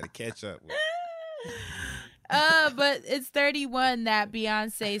what she got to catch up with. But it's 31 that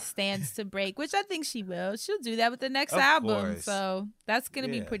Beyonce stands to break, which I think she will. She'll do that with the next album. Course. So that's going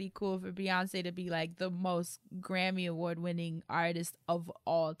to be pretty cool for Beyonce to be like the most Grammy award winning artist of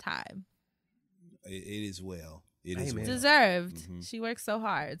all time. It is well. It is well. Deserved. She worked so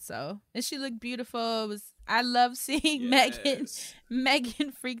hard. So, and she looked beautiful. I love seeing Megan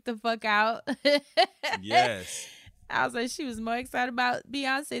freak the fuck out. Yes. I was like, she was more excited about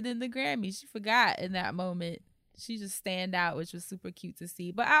Beyonce than the Grammy. She forgot in that moment. She just stand out, which was super cute to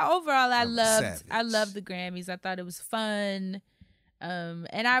see. But overall, I loved the Grammys. I thought it was fun.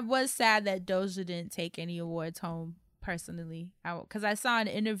 And I was sad that Doja didn't take any awards home personally. Because I saw an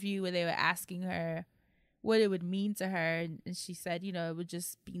interview where they were asking her what it would mean to her. And she said, it would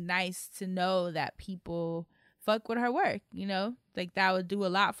just be nice to know that people fuck with her work, like that would do a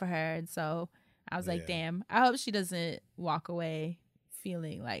lot for her. And so I was like, damn, I hope she doesn't walk away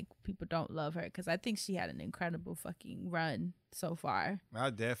feeling like people don't love her, because I think she had an incredible fucking run so far. I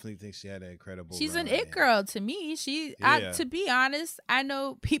definitely think she had an incredible She's run, an it girl to me. To be honest, I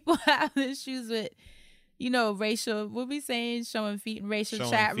know people have issues with, racial, what we saying, showing feet in racial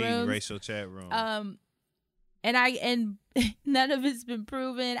chat rooms. And none of it's been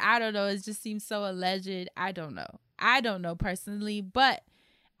proven. I don't know. It just seems so alleged. I don't know personally, but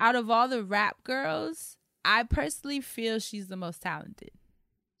out of all the rap girls, I personally feel she's the most talented.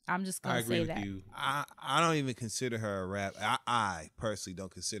 I'm just gonna say that. You. I don't even consider her a rap. I personally don't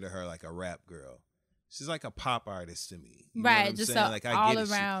consider her like a rap girl. She's like a pop artist to me. You know what I'm just saying? Like, I all get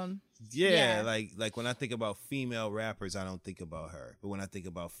it. around. Like when I think about female rappers, I don't think about her. But when I think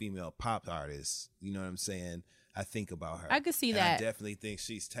about female pop artists, you know what I'm saying? I think about her. I could see and that. I definitely think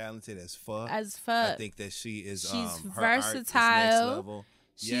she's talented as fuck. I think that she is. She's her art is next level.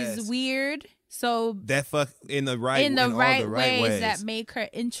 She's weird. So that all the right ways that make her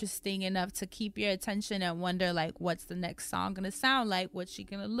interesting enough to keep your attention and wonder like, what's the next song gonna sound like? What's she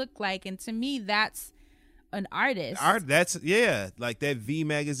gonna look like? And to me, that's an artist. That's like that V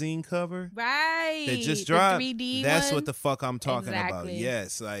magazine cover, right? That just dropped. The 3D That's one? what the fuck I'm talking about. Exactly.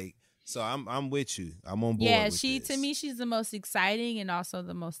 Yes, like So I'm with you. I'm on board. Yeah, with to this. me, she's the most exciting and also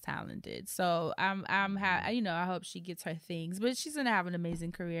the most talented. So I hope she gets her things, but she's gonna have an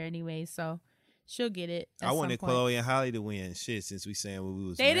amazing career anyway. So she'll get it. I wanted Chloe and Halle to win. Shit, since we saying what we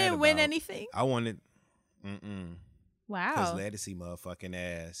was. They mad didn't win about. anything. I wanted. Wow. Because Ledisi motherfucking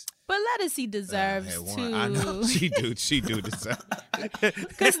ass. But Ledisi deserves to. I know she do deserve.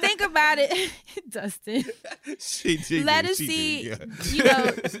 Because think about it, Dustin. She Ledisi, you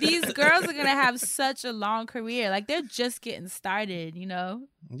know, these girls are gonna have such a long career. Like they're just getting started, you know.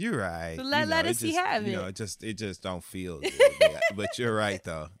 You're right. So let us have it. You know, it just don't feel good. But you're right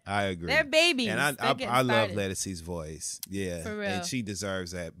though. I agree. They're babies. And I love Ledisi's voice. Yeah. For real. And she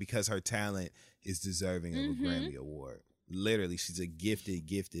deserves that because her talent is deserving of a Grammy Award. Literally, she's a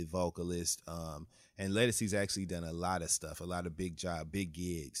gifted vocalist. And Ledisi's actually done a lot of stuff, a lot of big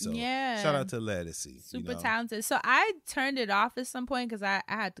gigs. So shout out to Ledisi. Super talented. So I turned it off at some point because I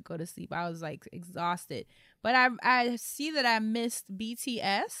had to go to sleep. I was like exhausted. But I see that I missed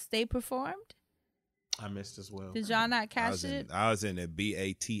BTS. They performed. I missed as well. Did y'all not catch it? I was in the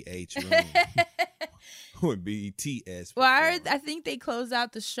BATH room with BTS. Well, I think they closed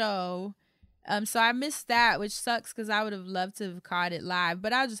out the show. So I missed that, which sucks because I would have loved to have caught it live.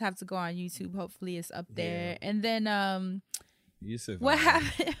 But I'll just have to go on YouTube. Hopefully it's up there. Yeah. And then what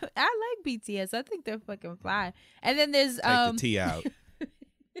happened? I like BTS. I think they're fucking fly. And then there's take the T out.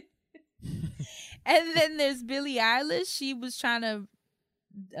 And then there's Billie Eilish. She was trying to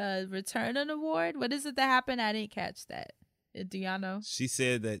return an award. What is it that happened? I didn't catch that. Do y'all know? She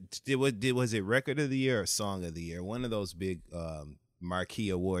said that was it Record of the Year or Song of the Year? One of those big marquee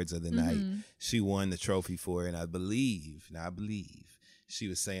awards of the night. She won the trophy for it, and I believe she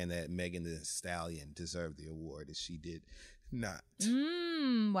was saying that Megan Thee Stallion deserved the award, and she did not.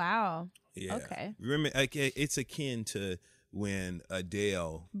 Wow. Yeah. Okay. Remember, it's akin to when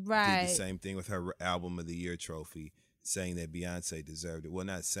Adele did the same thing with her Album of the Year trophy, saying that Beyonce deserved it. Well,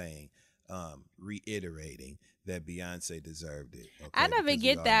 not saying, reiterating that Beyonce deserved it. Okay? I never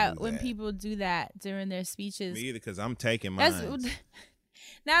get that when people do that during their speeches. Me either, because I'm taking mine.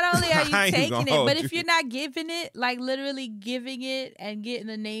 Not only are you taking it, but if you're not giving it, like literally giving it and getting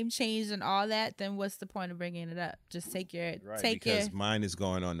the name changed and all that, then what's the point of bringing it up? Just take your because mine is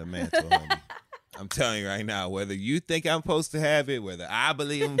going on the mantle, homie. I'm telling you right now, whether you think I'm supposed to have it, whether I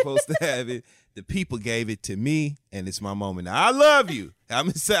believe I'm supposed to have it, the people gave it to me, and it's my moment. Now, I love you.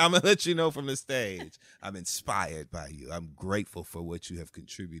 I'm gonna let you know from the stage. I'm inspired by you. I'm grateful for what you have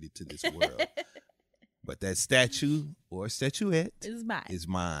contributed to this world. But that statue or statuette is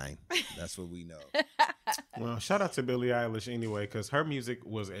mine. That's what we know. Well, shout out to Billie Eilish anyway, because her music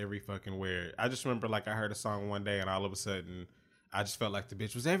was every fucking where. I just remember I heard a song one day, and all of a sudden, I just felt like the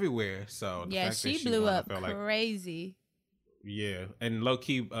bitch was everywhere. So the fact she that blew won, up crazy. Yeah, and low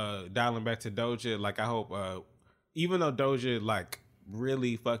key dialing back to Doja, I hope even though Doja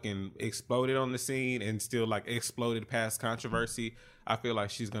really fucking exploded on the scene and still exploded past controversy, I feel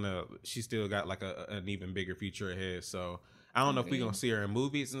like she still got an even bigger future ahead. So I don't know if we're gonna see her in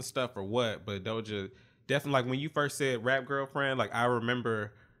movies and stuff or what, but Doja definitely, when you first said Rap Girlfriend, I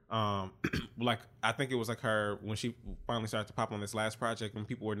remember I think it was her when she finally started to pop on this last project, when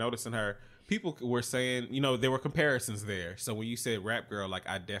people were noticing her, people were saying, there were comparisons there. So when you said Rap Girl,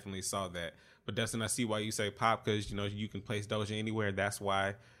 I definitely saw that. But Dustin, I see why you say pop, because you can place Doja anywhere. That's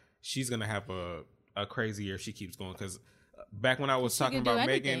why she's gonna have a crazy year if she keeps going. Because back when I was talking about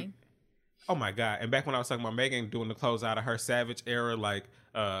Megan, oh my god! And back when I was talking about Megan doing the close out of her Savage era,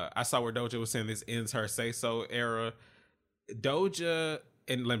 I saw where Doja was saying this ends her Say So era. Doja,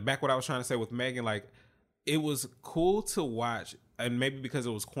 and back what I was trying to say with Megan, it was cool to watch. And maybe because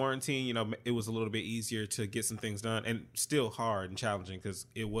it was quarantine, it was a little bit easier to get some things done, and still hard and challenging because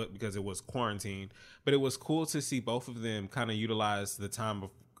it was quarantine. But it was cool to see both of them kind of utilize the time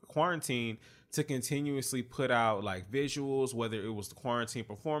of quarantine to continuously put out visuals, whether it was the quarantine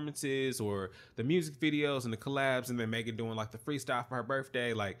performances or the music videos and the collabs, and then Megan doing the freestyle for her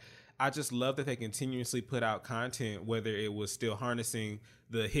birthday. I just love that they continuously put out content, whether it was still harnessing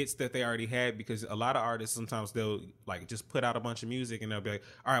the hits that they already had, because a lot of artists, sometimes they'll just put out a bunch of music and they'll be like,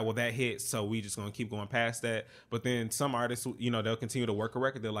 all right, well that hit, so we just gonna keep going past that. But then some artists, they'll continue to work a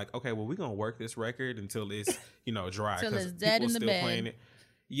record. They're like, okay, well we're gonna work this record until it's, dry. Till it's dead in the bed. Playing it.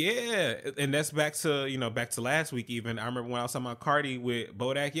 Yeah, and that's back to last week even. I remember when I was talking about Cardi with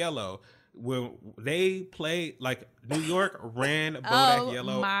Bodak Yellow, when they played, New York ran Bodak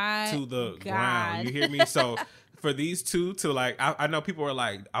Yellow to the ground. You hear me? So for these two to like, I know people are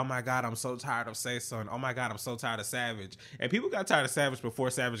like, oh my God, I'm so tired of Say So, and oh my God, I'm so tired of Savage. And people got tired of Savage before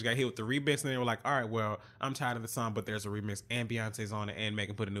Savage got hit with the remix, and they were like, all right, well, I'm tired of the song, but there's a remix and Beyonce's on it and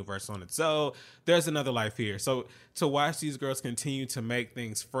Megan put a new verse on it. So there's another life here. So to watch these girls continue to make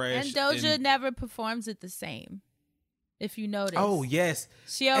things fresh. And Doja never performs it the same. If you notice. Oh, yes.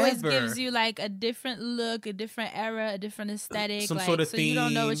 She always gives you like a different look, a different era, a different aesthetic. Some like, sort of so theme. You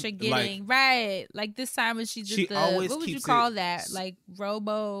don't know what you're getting. Right. Like this time when she did what would you call that? Like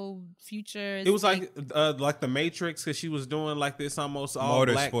Robo Future. It was like the Matrix, because she was doing like this almost all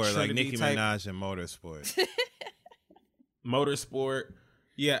black Motorsport, like Trinity Nicki type. Minaj and Motorsport. Motorsport.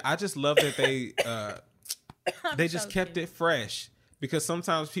 Yeah, I just love that they just kept it fresh. Because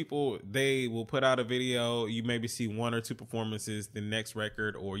sometimes people, they will put out a video, you maybe see one or two performances, the next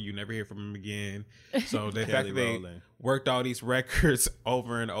record, or you never hear from them again. So the fact that they worked all these records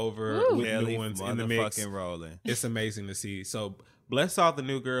over and over with new ones in the mix, rolling. It's amazing to see. So bless all the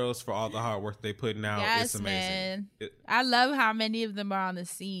new girls for all the hard work they putting out. Yes, it's amazing. Man. I love how many of them are on the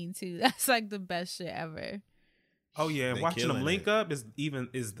scene too. That's like the best shit ever. Oh yeah, and watching them link up is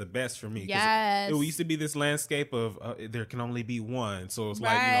the best for me. Yes, it used to be this landscape of there can only be one, so it's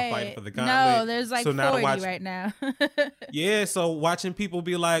like fighting for the gauntlet. No, there's like so 40 right now. Yeah, so watching people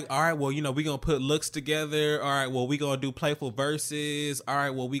be like, all right, well, we're gonna put looks together. All right, well, we gonna do playful verses. All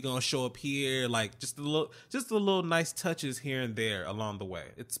right, well, we gonna show up here, like just a little nice touches here and there along the way.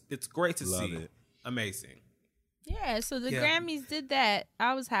 It's great to see. It. Amazing. Yeah, so the Grammys did that.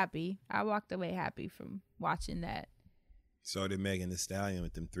 I was happy. I walked away happy from watching that. So did Megan Thee Stallion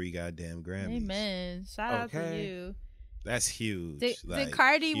with them 3 goddamn Grammys. Amen. Shout out to you. That's huge. Did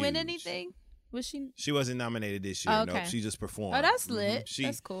Cardi win anything? Was she? She wasn't nominated this year. Okay. No, she just performed. Oh, that's lit.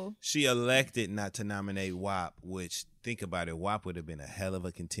 That's cool. She elected not to nominate WAP, which, think about it, WAP would have been a hell of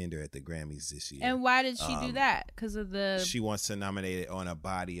a contender at the Grammys this year. And why did she do that? Because of the... She wants to nominate it on a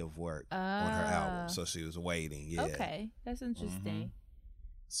body of work on her album, so she was waiting. Yeah. Okay, that's interesting. Mm-hmm.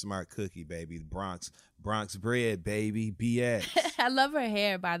 Smart cookie, baby. Bronx bread, baby. BX. I love her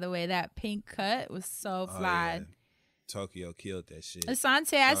hair, by the way. That pink cut was so fly. Yeah. Tokyo killed that shit.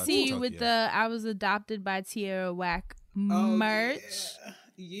 Asante, I see you with the I Was Adopted by Tierra Whack merch.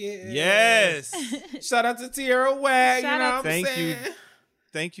 Yeah. Yes. Shout out to Tierra Whack.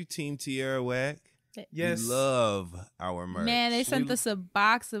 Thank you, Team Tierra Whack. Yes. We love our merch. Man, they sent us a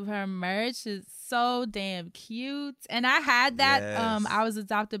box of her merch. It's so damn cute. And I had that. Yes. I Was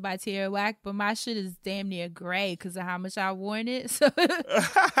Adopted by Tierra Whack, but my shit is damn near gray because of how much I worn it. So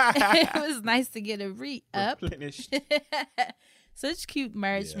it was nice to get a re-up. Such cute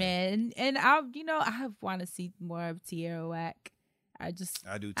merch, man. And I want to see more of Tierra Whack. I do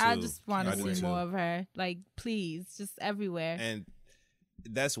too. I just want to see more of her. Like, please, just everywhere. And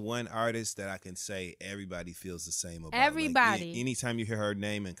that's one artist that I can say everybody feels the same about. Everybody. Like, anytime you hear her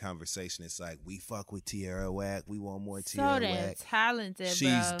name in conversation, it's like, we fuck with Tierra Whack. We want more Tierra Whack. So talented,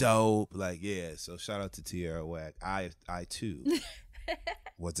 She's dope. Like, yeah. So shout out to Tierra Whack. I too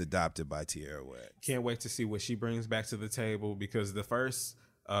was adopted by Tierra Whack. Can't wait to see what she brings back to the table, because the first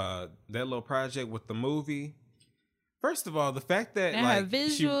that little project with the movie. First of all, the fact that and her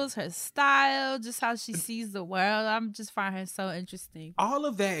visuals, her style, just how she sees the world, I'm just find her so interesting. All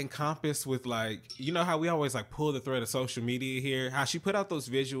of that encompassed with, like, you know how we always like pull the thread of social media here, how she put out those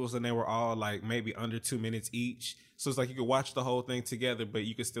visuals and they were all like maybe under 2 minutes each. So it's like you could watch the whole thing together, but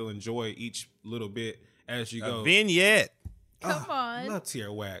you could still enjoy each little bit as you go. A vignette. Come on. Love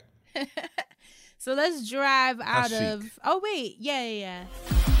Tierra Whack. So let's drive out of... Oh, wait. Yeah.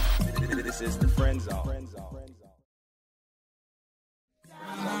 This is the Friend Zone.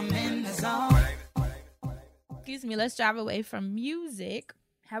 I'm in the zone. Excuse me, let's drive away from music.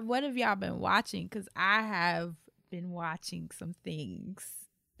 What have y'all been watching? Because I have been watching some things.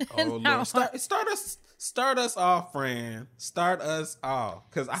 Oh Lord! Start us off, friend. Start us off,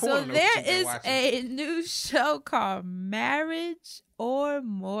 because I want to know. So there is a new show called Marriage or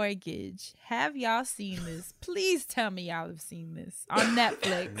Mortgage. Have y'all seen this? Please tell me y'all have seen this on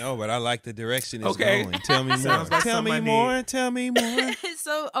Netflix. No, but I like the direction it's going. Tell me more. Like Tell me more.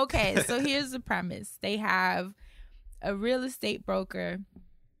 So here's the premise. They have a real estate broker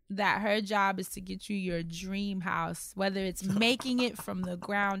that her job is to get you your dream house, whether it's making it from the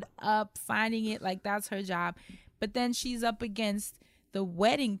ground up, finding it, like that's her job. But then she's up against the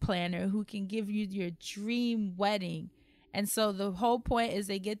wedding planner who can give you your dream wedding. And so the whole point is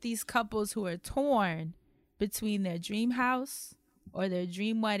they get these couples who are torn between their dream house or their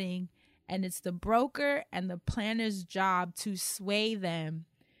dream wedding, and it's the broker and the planner's job to sway them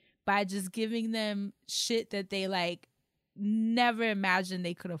by just giving them shit that they like never imagined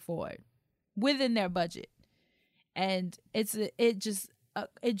they could afford within their budget. And it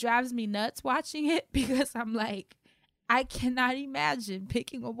drives me nuts watching it because I'm like, I cannot imagine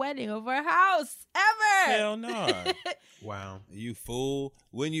picking a wedding over a house ever. Hell no. Wow. You fool.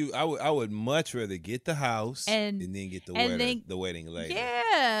 I would much rather get the house and then get the wedding later.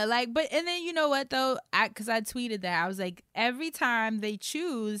 Yeah. And then you know what though? Because I tweeted that. I was like, every time they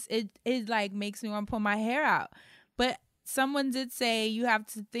choose, it like makes me want to pull my hair out. But someone did say you have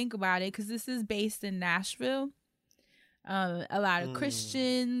to think about it because this is based in Nashville. A lot of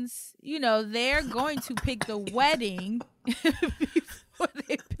Christians, they're going to pick the wedding before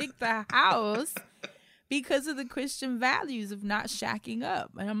they pick the house because of the Christian values of not shacking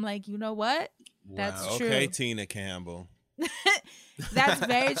up. And I'm like, you know what? Wow. That's true. Okay, Tina Campbell. That's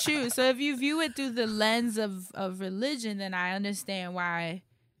very true. So if you view it through the lens of religion, then I understand why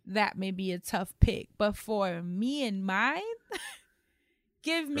that may be a tough pick. But for me and mine...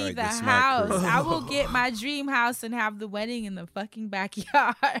 Give me the house. I will get my dream house and have the wedding in the fucking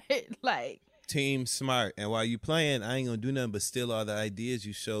backyard. Like, Team smart. And while you playing, I ain't gonna do nothing but steal all the ideas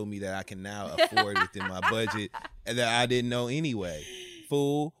you showed me that I can now afford within my budget and that I didn't know anyway.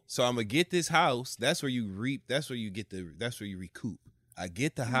 Fool. So I'm gonna get this house. That's where you reap. That's where you recoup. I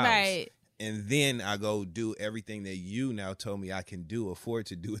get the house. Right. And then I go do everything that you now told me I can afford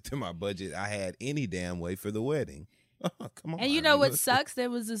to do within my budget I had any damn way for the wedding. Oh, come on. And you know what sucks? There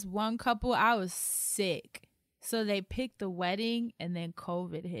was this one couple, I was sick. So they picked the wedding and then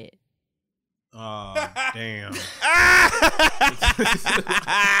COVID hit. Oh, damn.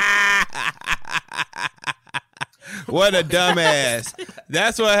 What a dumbass.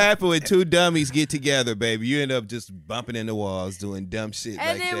 That's what happened when two dummies get together, baby. You end up just bumping into walls doing dumb shit and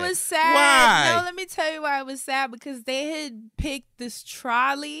like that. And it was sad. Why? No, let me tell you why it was sad. Because they had picked this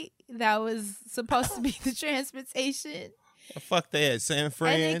trolley that was supposed to be the transportation. The fuck they had San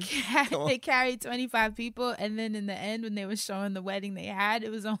Fran. And they carried 25 people. And then in the end, when they were showing the wedding they had,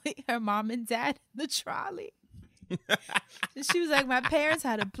 it was only her mom and dad in the trolley. And she was like, my parents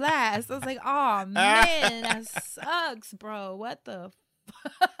had a blast. I was like, oh man, that sucks, bro. What the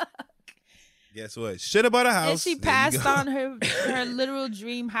fuck? Guess what? Shit about a house. And she passed on her literal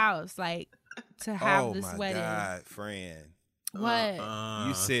dream house, like, to have this wedding. Oh my God, Fran. What?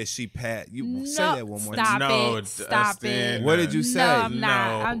 You said she passed. Say that one more time. No, stop it. What did you say? No, I'm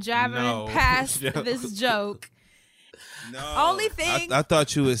not. I'm driving past this joke. No. Only thing I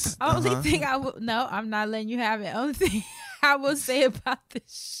thought you was. Only thing I will. No, I'm not letting you have it. Only thing I will say about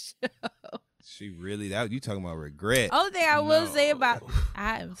this show. She really you talking about regret? Only thing I will say about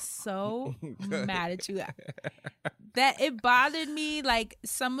I am so mad at you that it bothered me. Like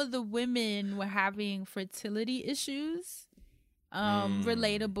some of the women were having fertility issues,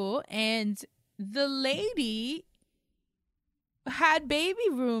 relatable, and the lady had baby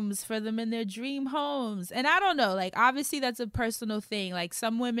rooms for them in their dream homes. And I don't know, like obviously that's a personal thing. Like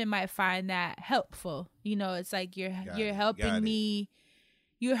some women might find that helpful. It's like you're helping me.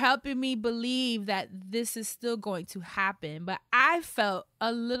 You're helping me believe that this is still going to happen. But I felt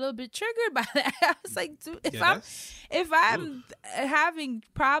a little bit triggered by that. I was like, dude, if I'm having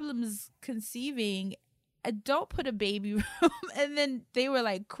problems conceiving, don't put a baby room. And then they were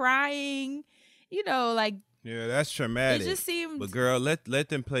like crying, like. Yeah, that's traumatic. It just seemed. But girl, let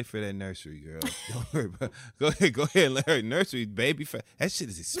them play for that nursery, girl. Don't worry about. Go ahead, and let her nursery baby. That shit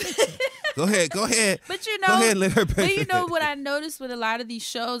is expensive. Go ahead. But go ahead, let her pay. But what I noticed with a lot of these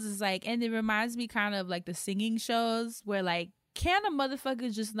shows is like, and it reminds me kind of like the singing shows where like, can a motherfucker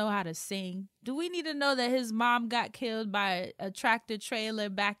just know how to sing? Do we need to know that his mom got killed by a tractor trailer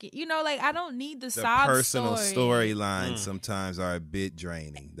back in, like I don't need the sob personal story. storylines sometimes are a bit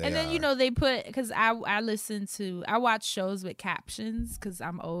draining. And then they put, because I watch shows with captions because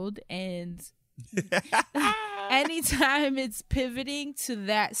I'm old, and anytime it's pivoting to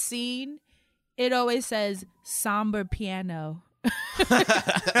that scene, it always says somber piano.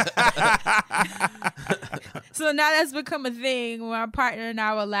 So now that's become a thing where my partner and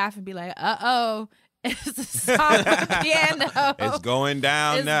I will laugh and be like, uh-oh, it's a somber piano. It's going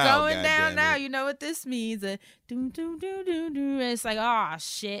down now. It's going down now. You know what this means? A doom, doom, doom, doom, doom. And it's like, oh,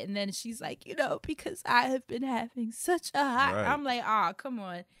 shit. And then she's like, because I have been having such a hot. Right. I'm like, oh, come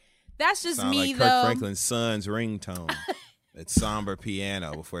on. That's just sound me, like though. Kirk Franklin's son's ringtone. That somber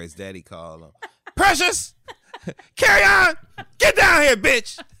piano before his daddy called him. Precious! Carry on! Get down here,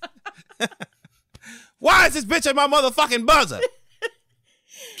 bitch! Why is this bitch at my motherfucking buzzer?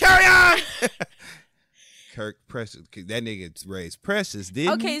 Carry on! Kirk Precious, that nigga raised Precious,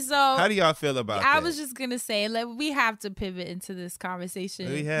 didn't he? Okay, so how do y'all feel about that? I was just gonna say, we have to pivot into this conversation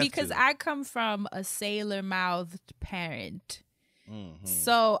because I come from a sailor-mouthed parent. Mm-hmm.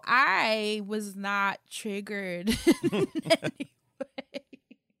 So I was not triggered in any way.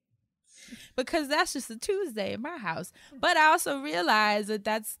 Because that's just a Tuesday in my house. But I also realized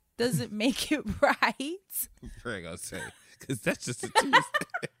that doesn't make it right. Very gonna say, because that's just a Tuesday.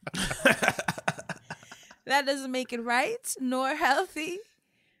 That doesn't make it right nor healthy.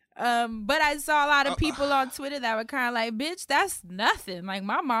 But I saw a lot of people on Twitter that were kind of like, bitch, that's nothing. Like,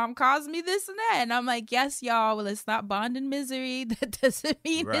 my mom calls me this and that. And I'm like, yes, y'all. Well, it's not bond and misery. That doesn't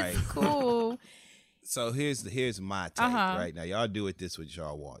mean it's cool. So here's my take right now. Y'all do with this what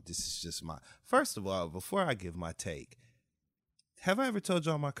y'all want. This is just my. First of all, before I give my take, have I ever told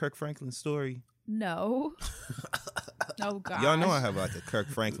y'all my Kirk Franklin story? No. Oh, God. Y'all know I have like a Kirk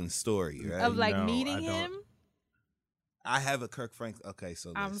Franklin story, right? Of like meeting him? I have a Kirk Franklin. Okay, so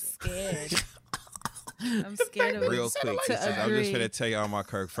listen. I'm scared. I'm scared of real quick. I'm just agree. going to tell y'all my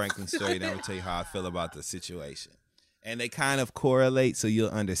Kirk Franklin story, and I'm going to tell you how I feel about the situation. And they kind of correlate, so you'll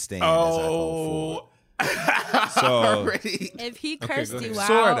understand as I go forward. So if he cursed you out,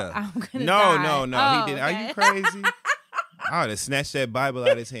 sorta. I'm gonna No, die. he didn't. Okay. Are you crazy? I would have snatched that Bible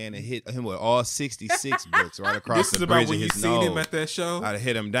out of his hand and hit him with all 66 books right across This the is bridge about when of you his seen nose. him at that show? I'd have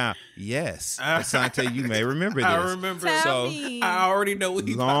hit him down. Yes. Asante, you may remember this. I remember. Tell So, me. I already know what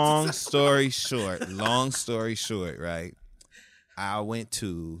he's about long to say. story short, right? I went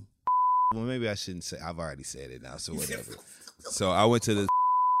to, well, maybe I shouldn't say, I've already said it now, so whatever. So I went to the,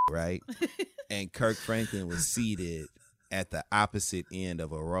 right? And Kirk Franklin was seated at the opposite end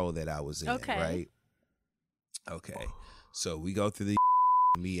of a row that I was in, right? Okay. So we go through the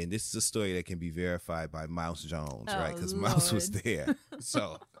me, and this is a story that can be verified by Mouse Jones, right? Because Mouse was there.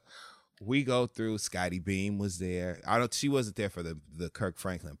 So we go through. Scotty Beam was there. She wasn't there for the Kirk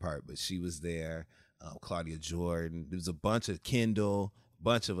Franklin part, but she was there. Claudia Jordan. There was a bunch of Kendall,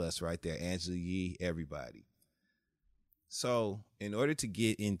 bunch of us right there. Angela Yee, everybody. So in order to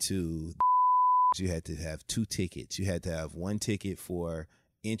get into, you had to have 2 tickets. You had to have 1 ticket for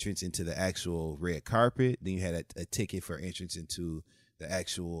entrance into the actual red carpet. Then you had a ticket for entrance into the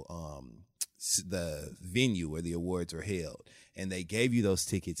actual the venue where the awards were held, and they gave you those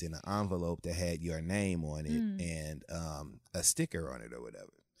tickets in an envelope that had your name on it and a sticker on it or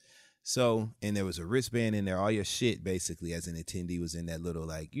whatever. So, and there was a wristband in there. All your shit basically as an attendee was in that little,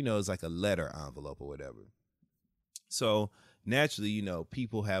 like, it's like a letter envelope or whatever. So naturally,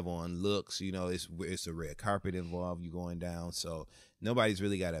 people have on looks, it's a red carpet involved, you going down. So nobody's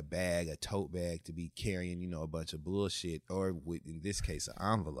really got a tote bag to be carrying, a bunch of bullshit, or in this case, an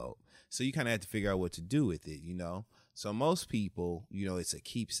envelope. So you kind of have to figure out what to do with it, So most people, it's a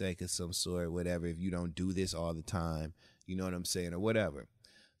keepsake of some sort, whatever, if you don't do this all the time, you know what I'm saying, or whatever.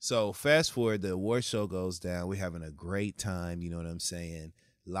 So fast forward, the award show goes down. We're having a great time, you know what I'm saying?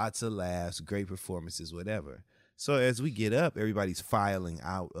 Lots of laughs, great performances, whatever. So as we get up, everybody's filing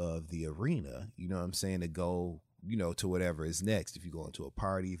out of the arena, you know what I'm saying, to go, to whatever is next. If you're going to a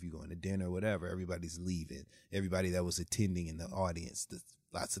party, if you're going to dinner, whatever, everybody's leaving. Everybody that was attending in the audience,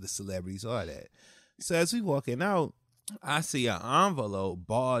 lots of the celebrities, all that. So as we walking out, I see an envelope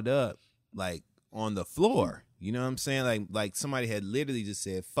balled up, like, on the floor. You know what I'm saying? Like somebody had literally just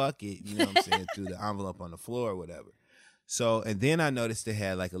said, fuck it, you know what I'm saying, threw the envelope on the floor or whatever. So, and then I noticed they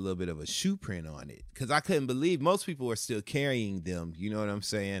had like a little bit of a shoe print on it, because I couldn't believe most people were still carrying them, you know what I'm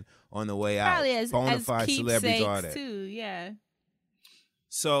saying, on the way out. Probably as Bonafide celebrities, all that. too, yeah.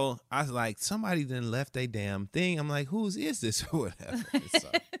 So I was like, somebody done left a damn thing. I'm like, whose is this or whatever? So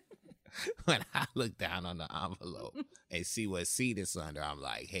when I look down on the envelope and see what seat it's under, I'm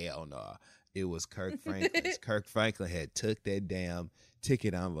like, hell no. It was Kirk Franklin's. Kirk Franklin had took that damn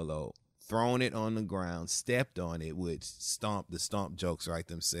ticket envelope, thrown it on the ground, stepped on it, which the stomp jokes write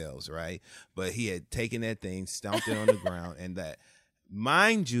themselves, right? But he had taken that thing, stomped it on the ground, and that,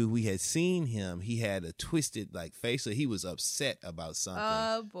 mind you, we had seen him. He had a twisted face. So he was upset about something.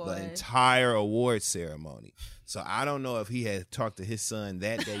 Oh, boy. The entire award ceremony. So I don't know if he had talked to his son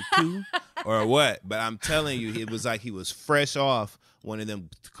that day too, or what. But I'm telling you, it was like he was fresh off one of them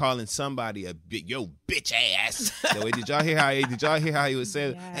calling somebody a bitch ass. So, did y'all hear how he was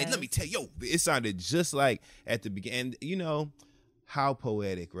saying? Yes. Hey, let me tell you, it sounded just like at the beginning. How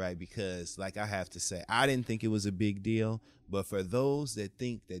poetic, right? Because I have to say, I didn't think it was a big deal, but for those that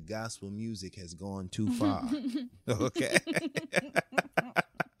think that gospel music has gone too far, okay,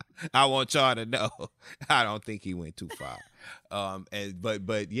 I want y'all to know, I don't think he went too far.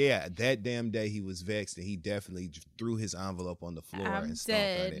 But yeah, that damn day he was vexed, and he definitely threw his envelope on the floor and stomped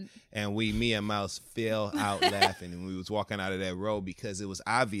on it. And me and Mouse fell out laughing, and we was walking out of that row because it was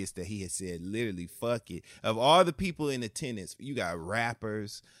obvious that he had said literally fuck it. Of all the people in attendance, you got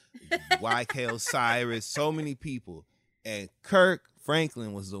rappers, YK Osiris, so many people. And Kirk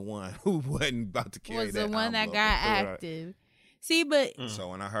Franklin was the one who wasn't about to carry Was that the one that envelope got and put it out. active. See, but So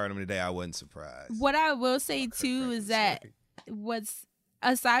when I heard him today, I wasn't surprised. what I will say too is that what's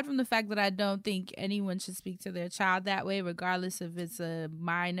aside from the fact that I don't think anyone should speak to their child that way, regardless if it's a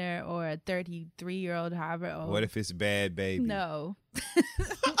minor or a 33-year-old, however old. What if it's bad baby? No.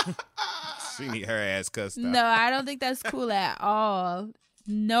 She need her ass cussed out. No, I don't think that's cool at all.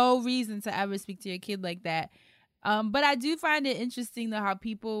 No reason to ever speak to your kid like that. But I do find it interesting though how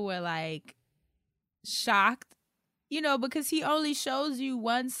people were like shocked, because he only shows you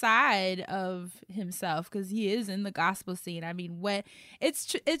one side of himself because he is in the gospel scene. I mean,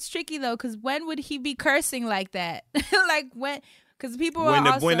 it's tricky though because when would he be cursing like that? Like when? Because people when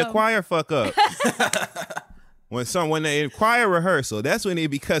are the choir fuck up. When the choir rehearsal, that's when he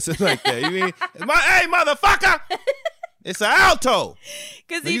be cussing like that. You mean, hey motherfucker! It's an alto.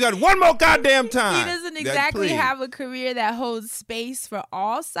 Because you got one more goddamn time. He doesn't exactly have a career that holds space for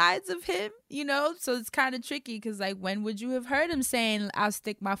all sides of him, So it's kind of tricky because, like, when would you have heard him saying, I'll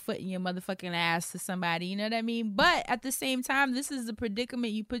stick my foot in your motherfucking ass to somebody? You know what I mean? But at the same time, this is the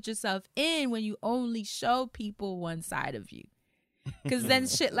predicament you put yourself in when you only show people one side of you. Because then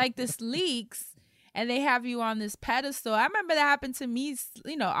shit like this leaks. And they have you on this pedestal. I remember that happened to me,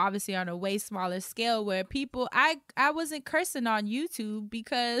 obviously on a way smaller scale where people, I wasn't cursing on YouTube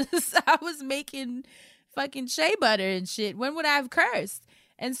because I was making fucking shea butter and shit. When would I have cursed?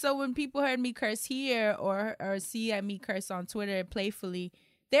 And so when people heard me curse here or see me curse on Twitter playfully,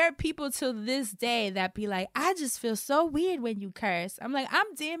 there are people to this day that be like, I just feel so weird when you curse. I'm like,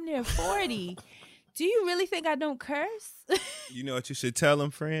 I'm damn near 40. Do you really think I don't curse? You know what you should tell them,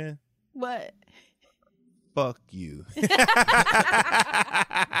 friend? What? Fuck you. With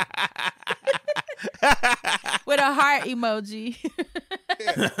a heart emoji.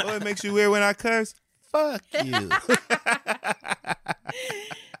 Yeah. Oh, it makes you weird when I curse? Fuck you.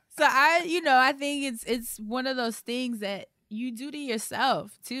 So I think it's one of those things that you do to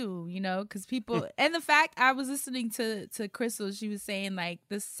yourself too, because people, and the fact I was listening to Crystal, she was saying like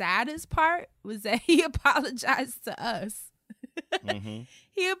the saddest part was that he apologized to us. Mm-hmm.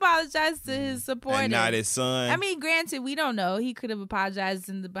 He apologized to his supporters. And not his son. I mean, granted, we don't know. He could have apologized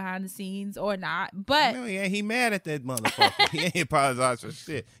in the behind the scenes or not. But yeah, he mad at that motherfucker. He ain't apologized for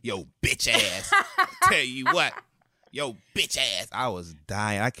shit. Yo, bitch ass. Tell you what. Yo, bitch ass. I was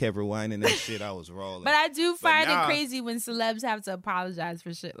dying. I kept rewinding that shit. I was rolling. But I do find it crazy when celebs have to apologize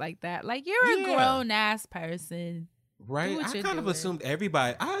for shit like that. Like, you're a grown ass person. Right? I kind of assumed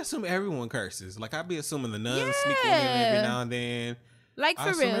everybody. I assume everyone curses. Like, I'd be assuming the nuns sneak in every now and then. Like,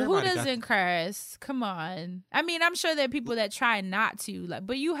 for real, who doesn't curse? Come on. I mean, I'm sure there are people that try not to,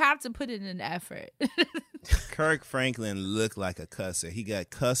 but you have to put in an effort. Kirk Franklin looked like a cusser. He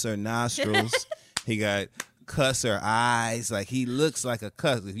got cusser nostrils. He got cusser eyes. Like, he looks like a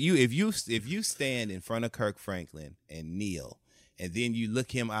cusser. If you stand in front of Kirk Franklin and kneel, and then you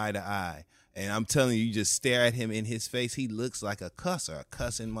look him eye to eye, and I'm telling you, you just stare at him in his face, he looks like a cusser, a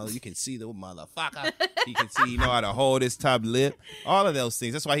cussing mother. You can see the motherfucker. You can see, know how to hold his top lip. All of those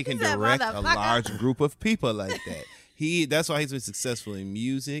things. That's why he can direct a large group of people like that. That's why he's been successful in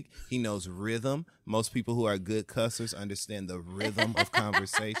music. He knows rhythm. Most people who are good cussers understand the rhythm of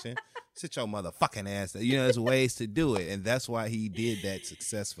conversation. Sit your motherfucking ass there. There's ways to do it, and that's why he did that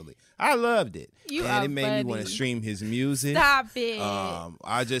successfully. I loved it. And it made me want to stream his music. Stop it.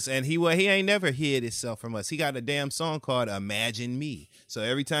 He ain't never hid himself from us. He got a damn song called Imagine Me. So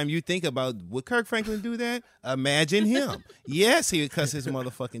every time you think about, would Kirk Franklin do that? Imagine him. Yes, he would cuss his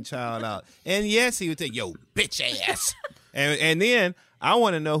motherfucking child out. And yes, he would take, yo, bitch ass. And then I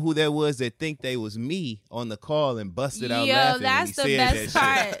want to know who that was that think they was me on the call and busted out laughing. Yo, that's the best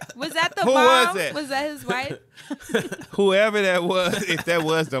part. Was that the who mom? Was that? Was that his wife? Whoever that was, if that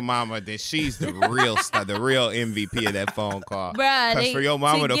was the mama, then she's the real star, the real MVP of that phone call. Bruh, for your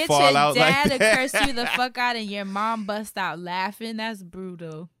mama to get fall your out dad like that. to curse you the fuck out and your mom bust out laughing, that's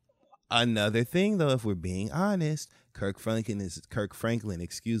brutal. Another thing, though, if we're being honest, Kirk Franklin is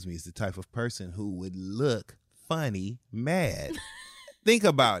the type of person who would look funny mad. Think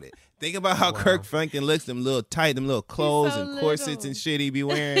about it. Think about how Kirk Franklin looks, them little tight, them little clothes and corsets and shit he be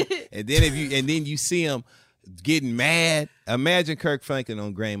wearing. And then you see him getting mad. Imagine Kirk Franklin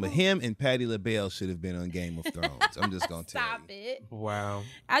on Game of him and Patti LaBelle should have been on Game of Thrones. I'm just gonna tell you. Stop it. Wow.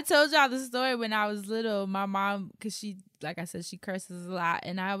 I told y'all the story when I was little. My mom, because she, like I said, she curses a lot,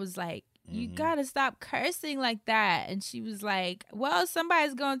 and I was like, you gotta stop cursing like that. And she was like, well,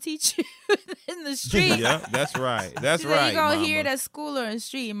 somebody's gonna teach you in the street. Yeah, that's right. That's right. You're gonna hear it at school or in the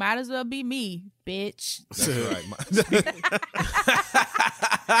street. It might as well be me, bitch. That's right.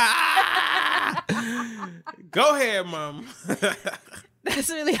 Go ahead, mom. That's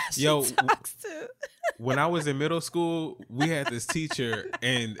really how she Yo, talks too. When I was in middle school, we had this teacher,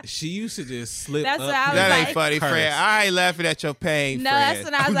 and she used to just slip That's up. what I was That like, ain't funny, curse. Fred. I ain't laughing at your pain, No, Fred. that's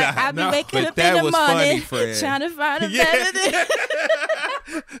when I was like, I be no, waking but up that in the was funny, morning Fred. trying to find a Yeah. better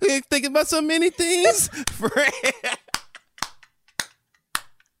day. You ain't thinking about so many things, Fred.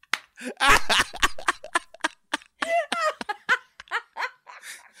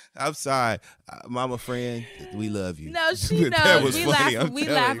 I'm sorry, Mama Friend. We love you. No, she That knows. was We funny, laugh. I'm We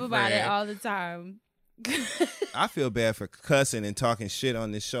telling laugh you, about it Fred. all the time. I feel bad for cussing and talking shit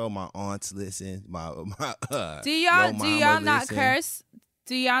on this show. My aunts listen. My Do your y'all mama not listen. curse?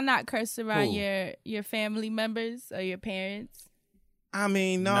 Do y'all not curse around Who? your family members or your parents? I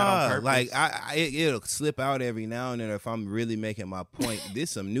mean, Not on no, purpose. like it'll slip out every now and then if I'm really making my point.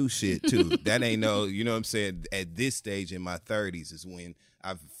 This some new shit too. That ain't no, you know what I'm saying? At this stage in my 30s is when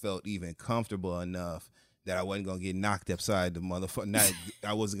I felt even comfortable enough that I wasn't gonna get knocked upside the motherfucker.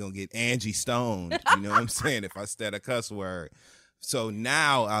 I wasn't gonna get Angie stoned. You know what I'm saying? If I said a cuss word. So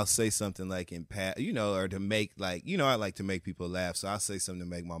now I'll say something like or to make I like to make people laugh. So I'll say something to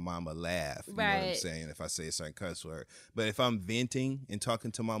make my mama laugh. You know what I'm Right. saying? If I say a certain cuss word. But if I'm venting and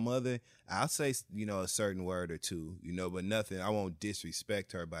talking to my mother, I'll say, a certain word or two, but nothing. I won't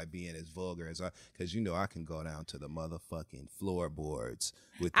disrespect her by being as vulgar as because, I can go down to the motherfucking floorboards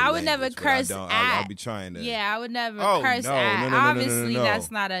with the I would never language, but I curse don't- at. I'll be trying to. Yeah, I would never Oh, curse no, at. no, no, no, no, Obviously, no.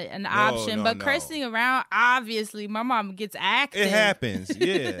 that's not an option. no, but no. cursing around, obviously, my mom gets active. It happens,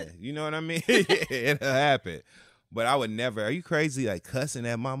 yeah. You know what I mean? It'll happen. But I would never. Are you crazy? Like cussing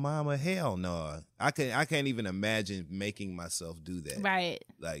at my mama? Hell no. I can't even imagine making myself do that. Right.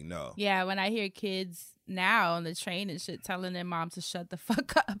 Like no. Yeah, when I hear kids now on the train and shit telling their mom to shut the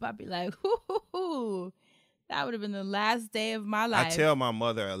fuck up, I'd be like, hoo. That would have been the last day of my life. I tell my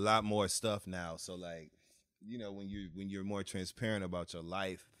mother a lot more stuff now. So like, when you're more transparent about your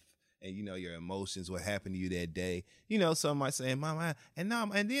life and your emotions, what happened to you that day. Some might say, "Mama," and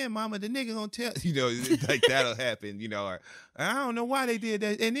then Mama, the nigga gonna tell like that'll happen. Or I don't know why they did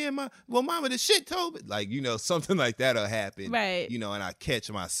that, and then Mama, the shit told me, like something like that'll happen. Right. And I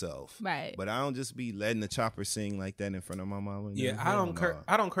catch myself. Right. But I don't just be letting the chopper sing like that in front of my mama. Yeah, I Hell don't no. curse.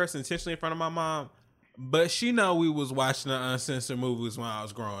 I don't curse intentionally in front of my mom, but she know we was watching the uncensored movies when I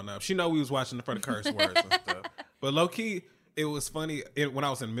was growing up. She know we was watching the for the curse words and stuff. But low key, it was funny when I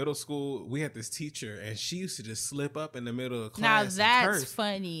was in middle school. We had this teacher, and she used to just slip up in the middle of Now class. that's and curse.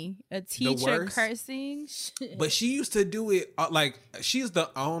 funny. A teacher worst. cursing. Shit. But she used to do it like she's the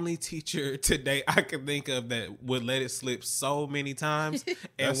only teacher today I can think of that would let it slip so many times. And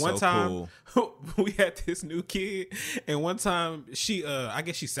That's one so time we had this new kid, and one time she I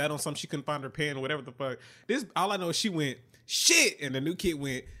guess she sat on something, she couldn't find her pen or whatever the fuck. This all I know is she went shit, and the new kid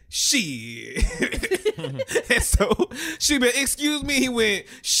went shit. And so she been, excuse me, he went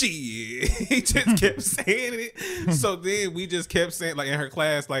shit. He just kept saying it. So then we just kept saying, like in her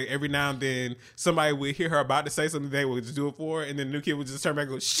class, like every now and then somebody would hear her about to say something, they would just do it for her, and then the new kid would just turn back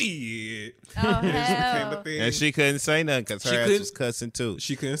and go shit. Oh, It just became hell. a thing. And she couldn't say nothing because She her ass couldn't- was cussing too.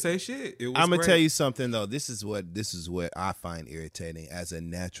 She couldn't say shit. It was I'm gonna great. tell you something though. This is what I find irritating as a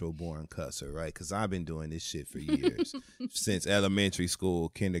natural born cusser, right? Because I've been doing this shit for years, since elementary school,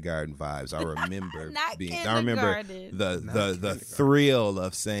 kindergarten vibes. I remember Not I remember kindergarten. the thrill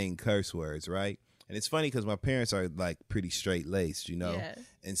of saying curse words, right? And it's funny because my parents are like pretty straight laced, Yeah.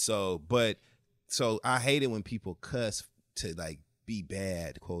 and so I hate it when people cuss to like be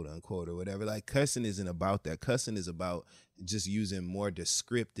bad, quote unquote, or whatever. Like cussing isn't about that. Cussing is about just using more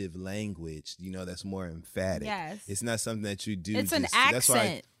descriptive language, that's more emphatic. Yes. It's not something that you do. It's an That's why,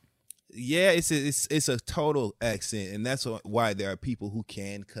 accent. yeah, it's a total accent, and that's why there are people who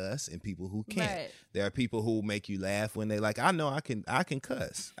can cuss and people who can't. Right. There are people who make you laugh when they like, I know I can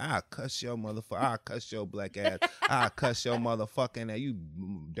cuss. I'll cuss your motherfucker. I'll cuss your black ass. I'll cuss your motherfucking ass. You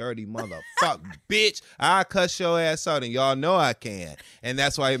dirty motherfucker, bitch. I'll cuss your ass out, and y'all know I can. And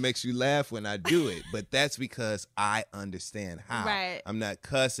that's why it makes you laugh when I do it. But that's because I understand how. Right. I'm not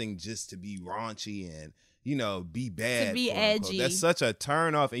cussing just to be raunchy and be bad. To be quote unquote. edgy. That's such a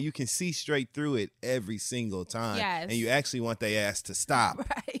turn off, and you can see straight through it every single time. Yes. And you actually want their ass to stop.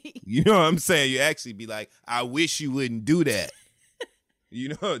 Right. You know what I'm saying? You actually be like, I wish you wouldn't do that.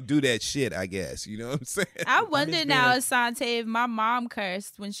 Do that shit, I guess. You know what I'm saying? I wonder now, Asante, if my mom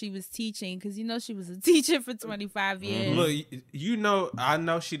cursed when she was teaching, because she was a teacher for 25 years. Look, I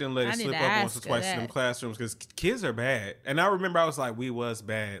know she didn't let I it need slip to up once or ask her twice in them that. classrooms because kids are bad. And I remember I was like, we was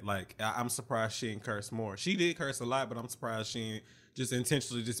bad. Like, I'm surprised she didn't curse more. She did curse a lot, but I'm surprised she didn't just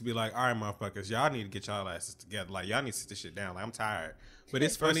intentionally just be like, all right, motherfuckers, y'all need to get y'all asses together. Like, y'all need to sit this shit down. Like, I'm tired. But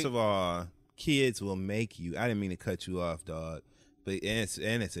it's funny. First of all, kids will make you. I didn't mean to cut you off, dog. But it's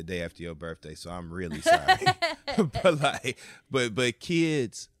a day after your birthday, so I'm really sorry. but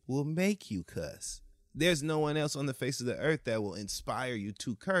kids will make you cuss. There's no one else on the face of the earth that will inspire you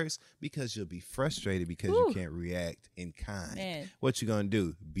to curse because you'll be frustrated because you can't react in kind. Man. What you gonna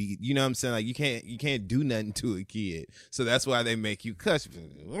do? You know what I'm saying? Like you can't do nothing to a kid. So that's why they make you cuss.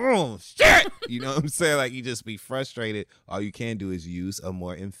 Oh shit! You know what I'm saying? Like you just be frustrated. All you can do is use a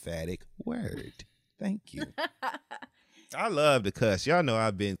more emphatic word. Thank you. I love to cuss. Y'all know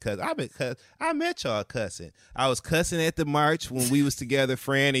I've been cussing. I met y'all cussing. I was cussing at the march when we was together,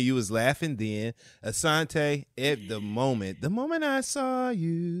 Fran, and you was laughing then. Asante, at the moment I saw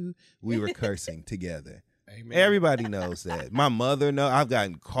you, we were cursing together. Amen. Everybody knows that. My mother knows. I've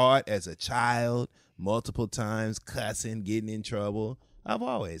gotten caught as a child multiple times, cussing, getting in trouble. I've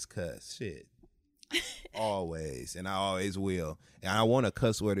always cussed. Shit. Always, and I always will. And I want a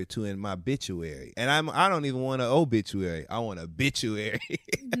cuss word or two in my obituary. And I don't even want an obituary. I want a obituary.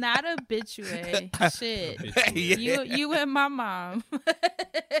 Not obituary. Shit. Yeah. You and my mom.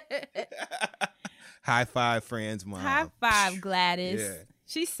 High five, friends, mom. High five, Gladys. Yeah.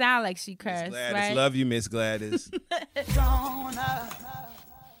 She sound like she cursed, Gladys, right? love you, Miss Gladys.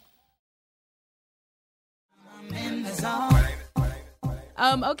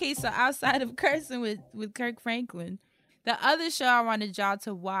 Okay, so outside of cursing with Kirk Franklin, the other show I wanted y'all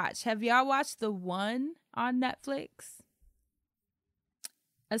to watch. Have y'all watched The One on Netflix?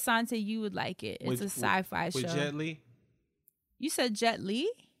 Asante, you would like it. It's a sci-fi show. With Jet Li? You said Jet Li?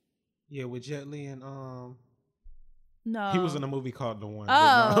 Yeah, with Jet Li and No. He was in a movie called The One.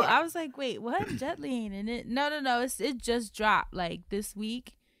 Oh, No. I was like, wait, what? Jet Li ain't in it. No. It just dropped like this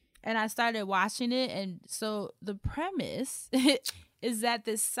week. And I started watching it. And so the premise is that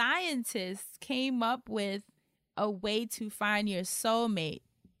the scientists came up with a way to find your soulmate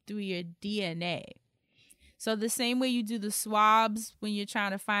through your DNA. So the same way you do the swabs when you're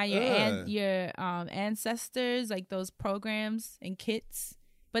trying to find your ancestors, like those programs and kits,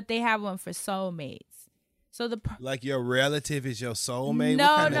 but they have one for soulmates. So like your relative is your soulmate? No,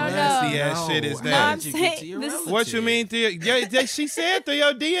 what kind of nasty ass shit is that? No, I'm saying what you mean? She said through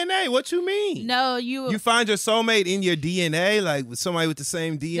your DNA. What you mean? No, you find your soulmate in your DNA, like with somebody with the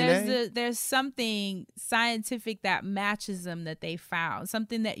same DNA. There's something scientific that matches them that they found,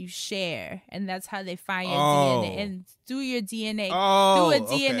 something that you share, and that's how they find your DNA and do your DNA through a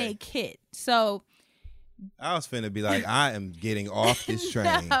DNA kit. So. I was finna be like, I am getting off this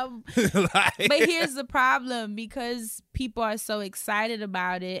train. But here's the problem, because people are so excited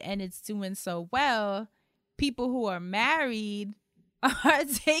about it and it's doing so well, people who are married are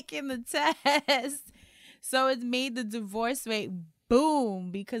taking the test. So it's made the divorce rate boom,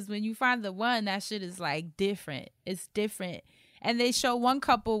 because when you find the one, that shit is like different. It's different. And they show one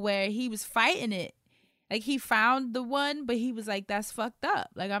couple where he was fighting it. Like he found the one, but he was like, that's fucked up.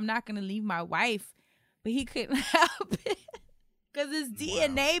 Like, I'm not going to leave my wife. But he couldn't help it because it's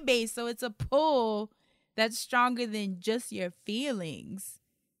DNA based. So it's a pull that's stronger than just your feelings.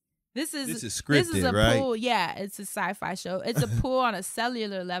 This is scripted, this is a right? pull. Yeah, it's a sci-fi show. It's a pull on a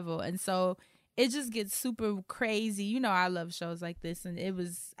cellular level. And so it just gets super crazy. You know, I love shows like this. And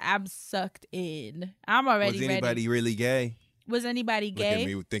I'm sucked in. I'm already ready. Was anybody really gay? Was anybody gay? Look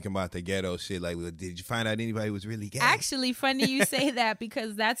at me thinking about the ghetto shit. Like, did you find out anybody was really gay? Actually, funny you say that,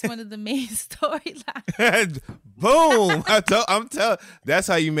 because that's one of the main storylines. Boom! I'm telling. That's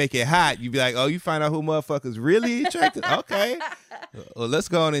how you make it hot. You be like, oh, you find out who motherfuckers really attracted. Okay, well, let's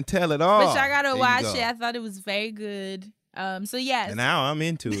go on and tell it all. But y'all gotta watch it. I thought it was very good. So yeah. And now I'm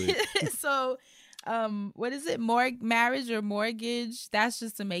into it. So. What is it? Marriage or Mortgage? That's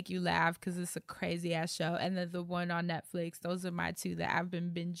just to make you laugh because it's a crazy ass show. And then the one on Netflix. Those are my two that I've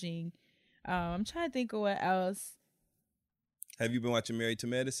been binging. I'm trying to think of what else. Have you been watching Married to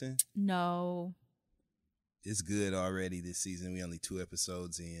Medicine? No. It's good already this season. We only 2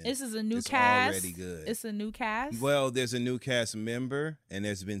 episodes in. This is a new cast. It's already good. It's a new cast. Well, there's a new cast member, and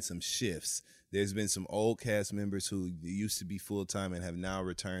there's been some shifts. There's been some old cast members who used to be full-time and have now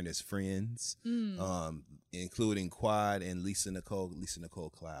returned as friends, including Quad and Lisa Nicole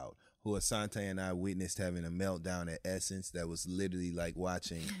Cloud, who Asante and I witnessed having a meltdown at Essence that was literally like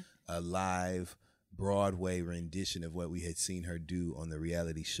watching a live Broadway rendition of what we had seen her do on the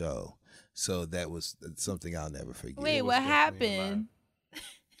reality show. So that was something I'll never forget. Wait, what happened?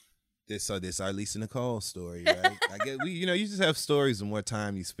 This our Lisa Nicole story, right? I guess you just have stories the more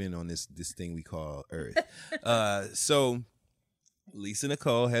time you spend on this thing we call Earth. So Lisa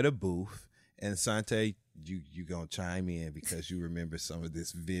Nicole had a booth, and Sante, you gonna chime in because you remember some of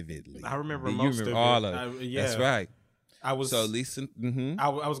this vividly. I remember you most remember of all it. of it. Yeah. That's right. I was so Lisa. I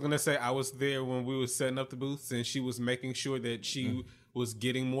was gonna say I was there when we were setting up the booths, and she was making sure that she was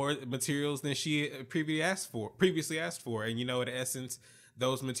getting more materials than she had previously asked for. And in essence,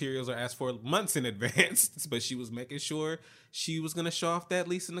 those materials are asked for months in advance. But she was making sure she was gonna show off that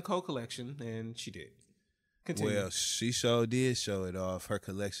Lisa Nicole collection, and she did. Continue. Well, she did show it off, her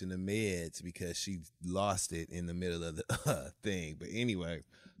collection of meds, because she lost it in the middle of the thing. But anyway,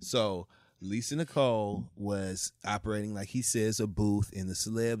 so Lisa Nicole was operating, like he says, a booth in the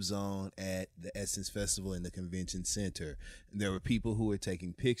celeb zone at the Essence Festival in the convention center. There were people who were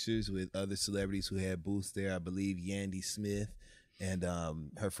taking pictures with other celebrities who had booths there. I believe Yandy Smith and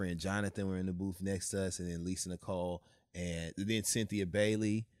her friend Jonathan were in the booth next to us, and then Lisa Nicole, and then Cynthia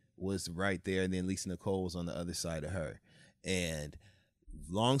Bailey was right there, and then Lisa Nicole was on the other side of her. And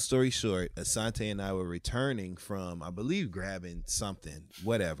long story short, Asante and I were returning from, I believe, grabbing something,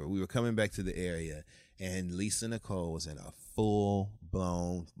 whatever. We were coming back to the area, and Lisa Nicole was in a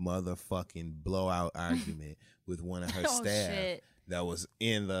full-blown motherfucking blowout argument with one of her staff. Shit. That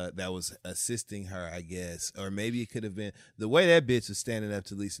was assisting her, I guess. Or maybe it could have been the way that bitch was standing up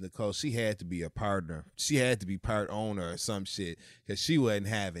to Lisa Nicole. She had to be a partner. She had to be part owner or some shit, because she wasn't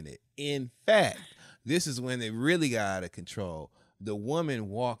having it. In fact, this is when it really got out of control. The woman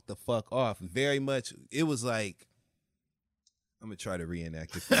walked the fuck off. Very much, it was like, I'm going to try to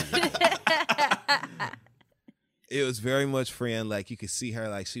reenact it for you. It was very much friend. Like, you could see her,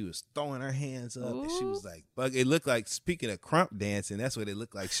 like, she was throwing her hands up. And she was like, it looked like, speaking of crump dancing, that's what it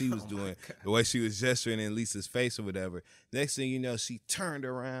looked like she was doing, the way she was gesturing in Lisa's face or whatever. Next thing you know, she turned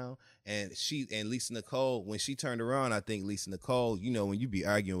around, and Lisa Nicole, when she turned around, I think Lisa Nicole, when you be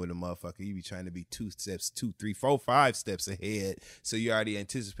arguing with a motherfucker, you be trying to be 2 steps, 2, 3, 4, 5 steps ahead. So you already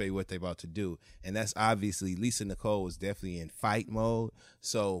anticipate what they're about to do. And that's obviously, Lisa Nicole was definitely in fight mode.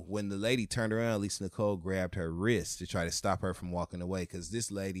 So when the lady turned around, Lisa Nicole grabbed her wrist to try to stop her from walking away, because this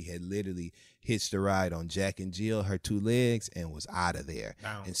lady had literally hitched a ride on Jack and Jill, her 2 legs, and was out of there.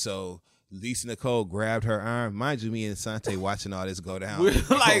 Wow. And so Lisa Nicole grabbed her arm. Mind you, me and Asante watching all this go down. We're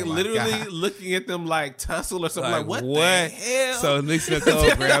like literally looking at them like tussle or something. Like what the hell? So Lisa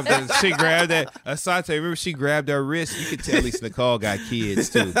Nicole grabbed her. She grabbed that. Asante, remember, she grabbed her wrist. You could tell Lisa Nicole got kids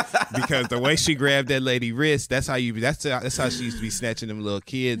too, because the way she grabbed that lady wrist, that's how she used to be snatching them little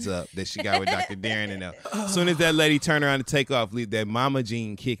kids up that she got with Dr. Darren and them. As soon as that lady turned around to take off, that mama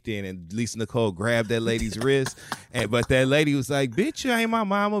gene kicked in, and Lisa Nicole grabbed that lady's wrist. But that lady was like, "Bitch, you ain't my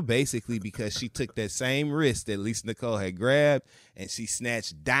mama," basically, because she took that same wrist that Lisa Nicole had grabbed and she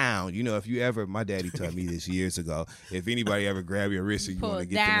snatched down. If you ever, my daddy taught me this years ago, if anybody ever grab your wrist and you want to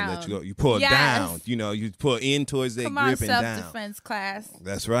get them to let you go, you pull it down. You pull in towards that grip and down. Self-defense class.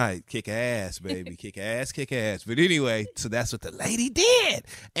 That's right. Kick ass, baby. Kick ass, kick ass. But anyway, so that's what the lady did.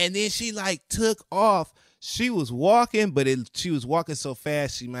 And then she took off. She was walking, but she was walking so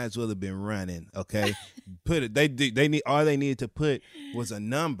fast she might as well have been running. Okay, all they needed to put was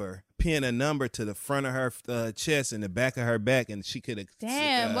pin a number to the front of her chest and the back of her back, and she could have.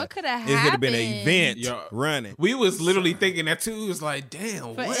 Damn, what could have happened? It could have been an event running. We was literally thinking that too. It was like,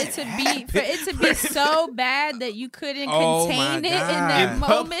 damn, for it to be so bad that you couldn't contain it in that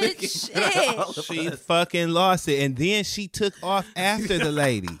moment. Shit. She fucking lost it, and then she took off after the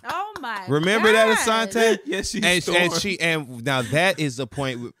lady. Oh my! Remember God. that, Asante? Yes, and now that is the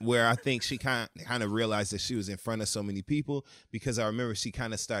point where I think she kind of realized that she was in front of so many people, because I remember she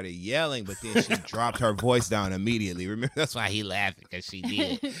kind of started yelling, but then she dropped her voice down immediately. Remember, that's why he laughed, because she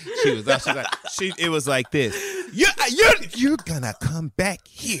did. It was like this. You're gonna come back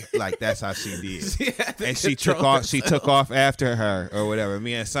here. Like, that's how she did. And she took off after her or whatever.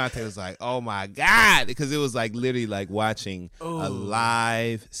 Me and Asante was like, oh my God, because it was like literally like watching a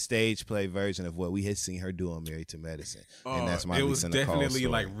live stage play version of what we had seen her do on Married to Medicine. And that's my Lisa Nicole story. It was definitely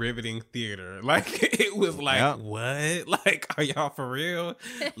like riveting theater. Like, it was like, what? Like, are y'all for real?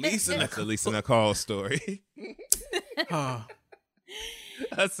 That's the Lisa Nicole story.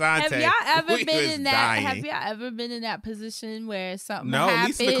 Asante, have y'all ever been in that? Dying. Have y'all ever been in that position where something happened?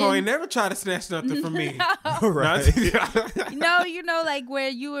 Lisa Nicole ain't never tried to snatch nothing from me. Right? Like where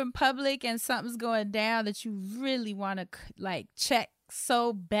you in public and something's going down that you really want to like check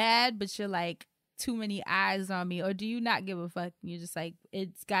so bad, but you're like, too many eyes on me, or do you not give a fuck? You're just like,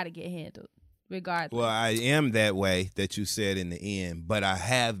 it's got to get handled. Regardless. Well, I am that way that you said in the end, but I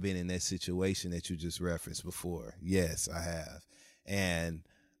have been in that situation that you just referenced before. Yes, I have. And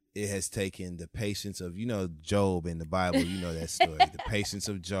it has taken the patience of, Job in the Bible, that story, the patience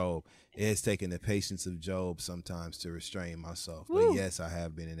of Job. It has taken the patience of Job sometimes to restrain myself. Woo. But yes, I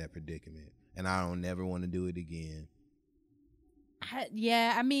have been in that predicament, and I don't never want to do it again. I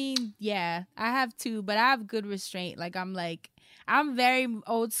have two, but I have good restraint. Like, I'm very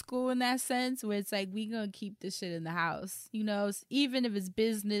old school in that sense, where it's like, we gonna keep this shit in the house. You know, even if it's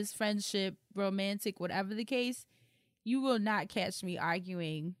business, friendship, romantic, whatever the case, you will not catch me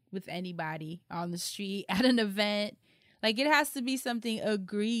arguing with anybody on the street, at an event. Like, it has to be something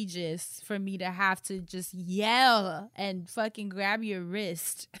egregious for me to have to just yell and fucking grab your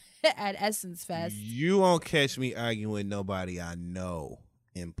wrist at Essence Fest. You won't catch me arguing with nobody I know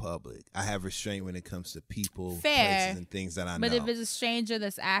in public. I have restraint when it comes to people, places, and things that I know. But if it's a stranger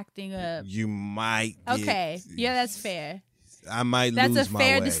that's acting up, you might get, okay. Yeah, that's fair. I might that's lose a my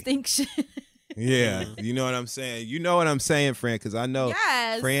fair way. distinction. Yeah, you know what I'm saying? You know what I'm saying, Fran, because I know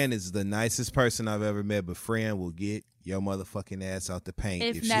Yes. Fran is the nicest person I've ever met, but Fran will get your motherfucking ass out the paint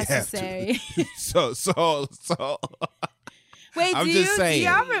if necessary. she have to. So. Wait, I'm do just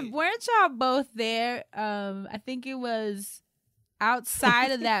saying. weren't y'all both there? I think it was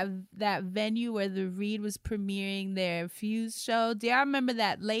outside of that venue where the Reed was premiering their Fuse show. Do y'all remember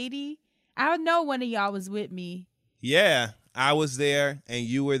that lady? I know one of y'all was with me. Yeah, I was there and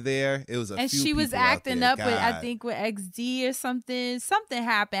you were there. It was a and few she was people out acting there. up with, I think, with XD or something. Something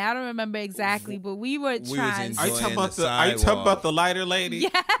happened. I don't remember exactly, but we were trying. Are you talking about the lighter lady? Yeah.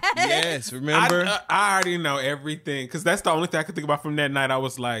 Yes, remember? I already know everything because that's the only thing I could think about from that night. I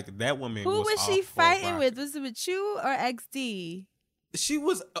was like, that woman. Who was she off for fighting rock. with? Was it with you or XD? She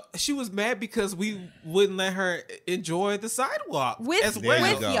was mad because we wouldn't let her enjoy the sidewalk with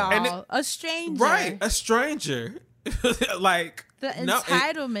y'all, and a stranger, right? A stranger, like the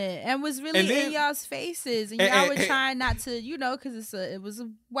entitlement, and was really in y'all's faces, and y'all were trying not to, because it was a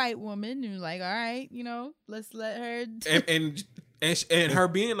white woman, and like, all right, let's let her. And her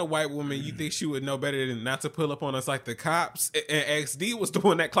being a white woman, you think she would know better than not to pull up on us like the cops? And XD was the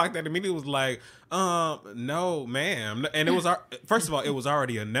one that clocked that immediately. Was like, no, ma'am. And it was, first of all, it was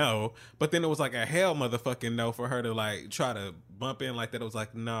already a no, but then it was like a hell motherfucking no for her to like try to bump in like that. It was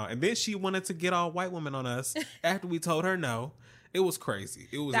like, no. And then she wanted to get all white women on us after we told her no. It was crazy.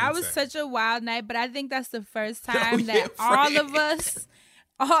 It was that insane. was such a wild night, but I think that's the first time that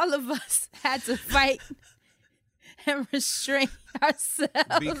all of us had to fight and restrain ourselves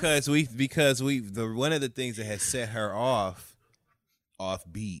because one of the things that had set her off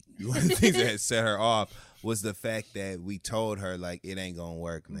beat. One of the things that had set her off was the fact that we told her like it ain't gonna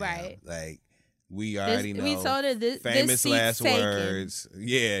work, man. Right. Like we already know. We told her this famous this last taken. words.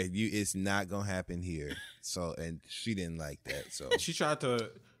 Yeah, it's not gonna happen here. So and she didn't like that. So she tried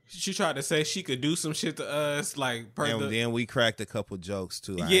to say she could do some shit to us, like. Then we cracked a couple jokes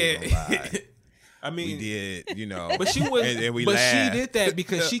too. I mean, we did, but she was, and we but laughed. she did that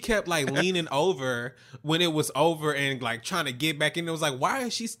because she kept like leaning over when it was over and like trying to get back in. It was like, why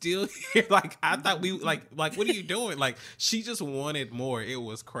is she still here? Like I thought we like what are you doing? Like she just wanted more. It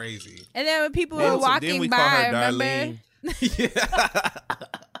was crazy. And then when people were walking by, remember?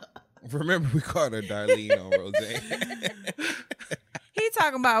 Remember we called her Darlene on Roseanne. He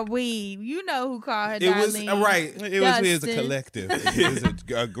talking about weed. You know who called her Darlene. It was right. It was a collective. It was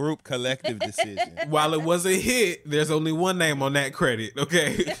a group collective decision. While it was a hit, there's only one name on that credit.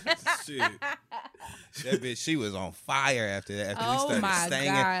 Okay. Shit. That bitch, she was on fire after that. After we started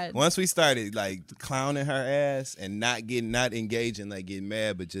staying. God. Once we started like clowning her ass and not engaging, like getting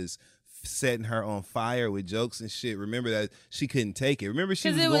mad, but just setting her on fire with jokes and shit. Remember that she couldn't take it. Remember she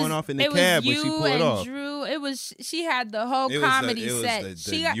was going off in the cab when she pulled off. Drew, she had the whole comedy set.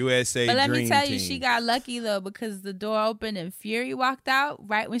 The USA but let me Dream tell you, team. she got lucky though because the door opened and Fury walked out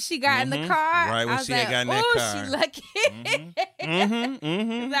right when she got in the car. Right when she had got in that car. She lucky.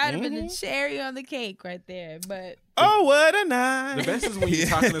 That would have been the cherry on the cake right there. But oh, what a night! The best is when you're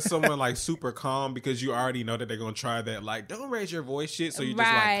talking to someone like super calm because you already know that they're gonna try that. Like, don't raise your voice, shit. So you just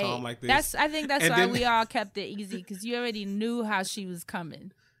like calm like this. I think that's why we all kept it easy because you already knew how she was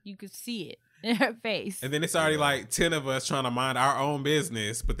coming. You could see it in her face. And then it's already like 10 of us trying to mind our own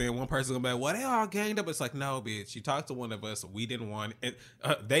business, but then one person gonna be like, well, they all ganged up. It's like, no, bitch, you talked to one of us, we didn't want it,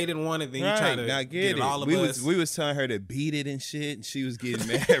 they didn't want it, then you try to get all of us. We was telling her to beat it and shit, and she was getting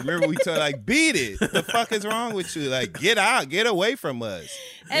mad. Remember we told her, like, beat it. The fuck is wrong with you? Like, get out, get away from us.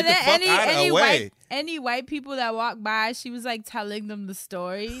 And get then the fuck out of the way. Any white people that walked by, she was like telling them the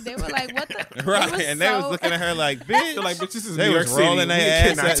story. They were like, "What the?" Right, and they was looking at her like, "Bitch!" Like, bitch, this is they New York was rolling City.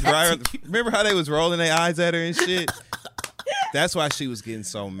 their ass at her. Remember how they was rolling their eyes at her and shit? That's why she was getting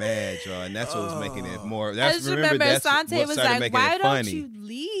so mad, y'all, and that's what was making it more. I just remember Asante was like, "Why don't you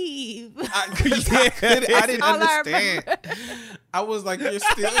leave?" I didn't understand. I was like, "You're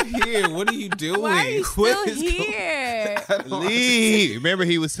still here. What are you doing? Why are you still here? Leave." Remember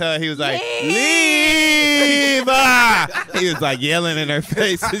he was like, "Leave." Eva. He was like yelling in her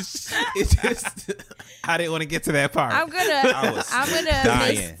face. It's just, I didn't want to get to that part. I'm gonna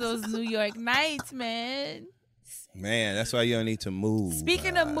dying. miss those New York nights, man. Man, that's why you don't need to move.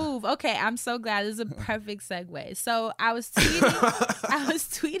 Speaking of move, okay, I'm so glad. This is a perfect segue. So I was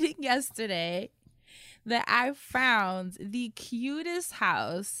tweeting yesterday that I found the cutest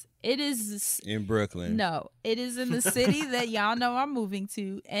house. It is in Brooklyn. No, it is in the city that y'all know I'm moving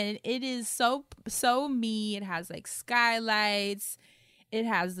to, and it is so me. It has like skylights. It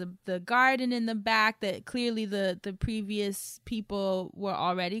has the garden in the back that clearly the previous people were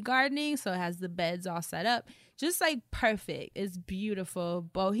already gardening, so it has the beds all set up. Just like perfect. It's beautiful.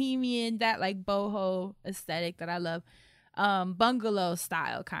 Bohemian, that like boho aesthetic that I love. Bungalow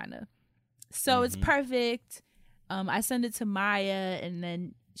style kind of. So it's perfect. I send it to Maya and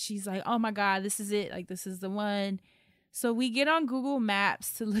then she's like, oh my God, this is it. Like, this is the one. So we get on Google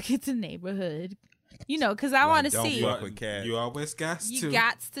Maps to look at the neighborhood, you know, because I want to see. You always got to. You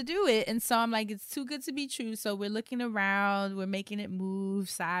got to do it. And so I'm like, it's too good to be true. So we're looking around. We're making it move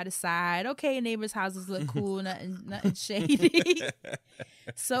side to side. Okay, neighbors' houses look cool. nothing shady.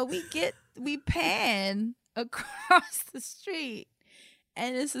 So we pan across the street.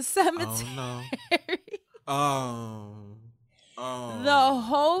 And it's a cemetery. Oh, no. The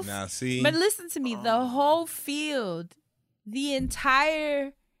whole now see, but listen to me, the whole field, the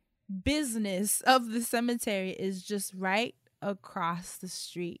entire business of the cemetery is just right across the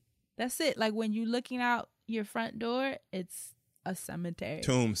street. That's it. Like when you're looking out your front door, it's a cemetery.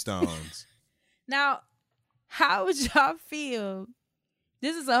 Tombstones. Now, how would y'all feel?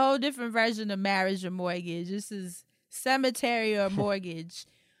 This is a whole different version of marriage or mortgage. This is cemetery or mortgage.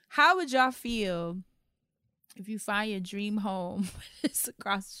 How would y'all feel if you find your dream home it's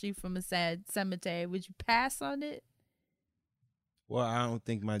across the street from a sad cemetery? Would you pass on it? Well, I don't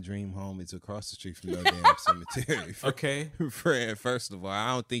think my dream home is across the street from no damn cemetery. Okay. Friend, first of all,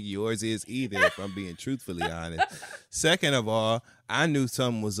 I don't think yours is either, if I'm being truthfully honest. Second of all, I knew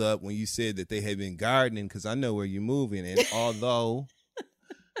something was up when you said that they had been gardening because I know where you're moving. And although...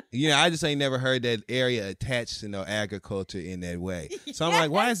 I just ain't never heard that area attached to no agriculture in that way. So I'm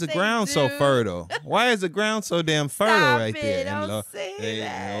like, why is the ground so fertile? Why is the ground so damn fertile right there? Don't say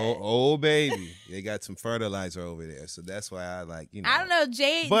that. Oh, baby. They got some fertilizer over there. So that's why I like, I don't know.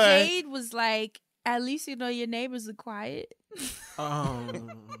 Jade was like, at least you know your neighbors are quiet. Oh,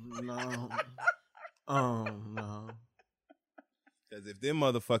 no. Oh, no. Because if them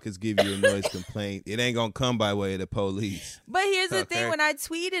motherfuckers give you a noise complaint, it ain't going to come by way of the police. But here's the thing. When I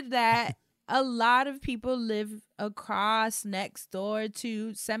tweeted that, a lot of people live across next door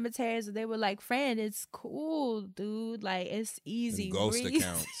to cemeteries. And they were like, friend, it's cool, dude. Like, it's easy. And ghost breezy.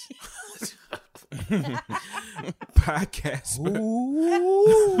 accounts. Podcast.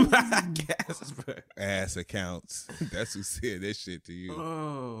 Podcast. Ass accounts. That's who said that shit to you.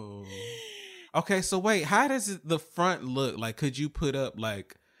 Oh. Okay, so wait, how does the front look? Like, could you put up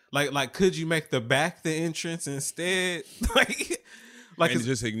like could you make the back the entrance instead? like and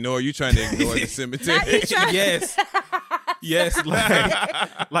just ignore you trying to ignore the cemetery. Yes,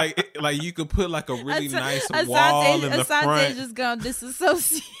 like you could put like a really nice wall in the front. Asante just gonna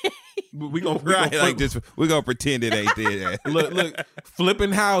disassociate. We're gonna pretend it ain't there. Look,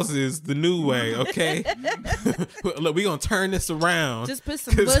 flipping houses the new way, okay? Look, we're gonna turn this around. Just put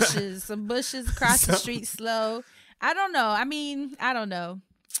some bushes across the street slow. I don't know. I mean, I don't know.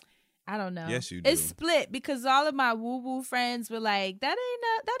 Yes, you do. It's split because all of my woo-woo friends were like, that's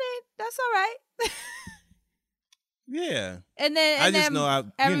all right. Yeah. And then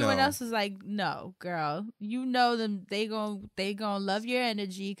everyone know. else was like, no, girl, you know them. They gonna love your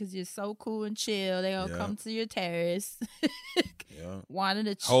energy because you're so cool and chill. They gonna come to your terrace. Wanting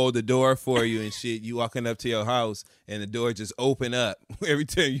to hold the door for you and shit. You walking up to your house and the door just open up. Every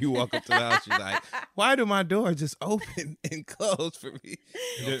time you walk up to the house, you're like, why do my door just open and close for me?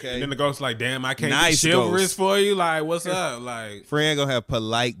 Okay. And then the ghost's like, damn, I can't be chivalrous for you. Like, what's up? Like, friend gonna have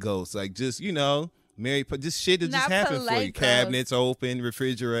polite ghosts. Like, just, Mary, just shit that just happened for you. Cabinets open,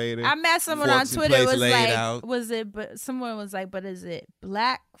 refrigerator. I met someone on Twitter someone was like, but is it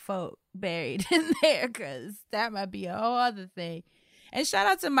black folk buried in there? Because that might be a whole other thing. And shout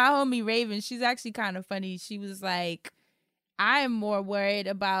out to my homie Raven. She's actually kind of funny. She was like, I'm more worried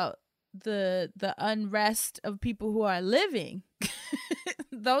about the unrest of people who are living.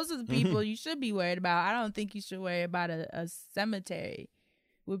 Those are the people you should be worried about. I don't think you should worry about a cemetery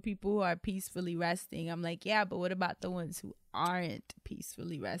with people who are peacefully resting. I'm like, yeah, but what about the ones who aren't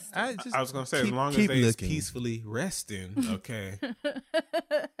peacefully resting? I was going to say, as long as they peacefully resting, okay.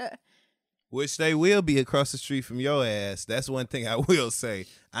 Which they will be across the street from your ass. That's one thing I will say.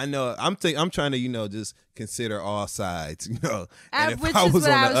 I know I'm trying to, just consider all sides, And Which is what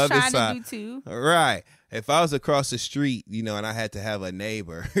I was trying to do too. right. If I was across the street, and I had to have a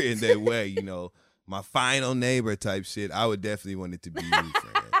neighbor in that way, my final neighbor type shit, I would definitely want it to be you,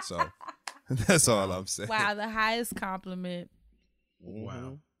 friend. So that's all I'm saying. Wow, the highest compliment.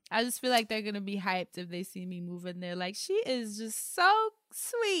 Wow. I just feel like they're gonna be hyped if they see me moving there. Like, she is just so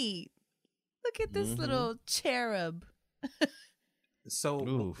sweet. Look at this little cherub. So Ooh, when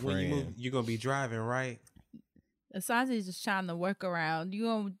you move, friend. you're gonna be driving, right? Asante's just trying to work around.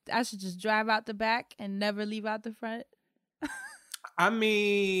 I should just drive out the back and never leave out the front. I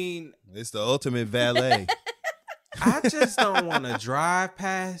mean, It's the ultimate valet. I just don't want to drive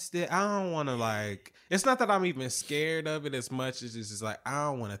past it. I don't want to it's not that I'm even scared of it as much as it's just like, I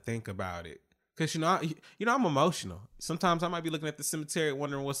don't want to think about it. Cause I'm emotional. Sometimes I might be looking at the cemetery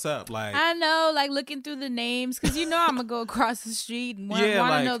wondering what's up. Like, I know, looking through the names, because I'm gonna go across the street and want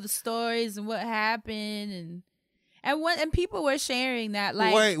to know the stories and what happened and people were sharing that.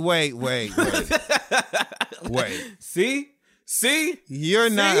 Wait. See, You're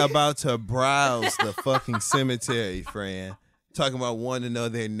not about to browse the fucking cemetery, friend. Talking about wanting to know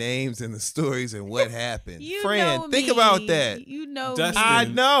their names and the stories and what happened. Friend, think about that. You know Dustin, me. I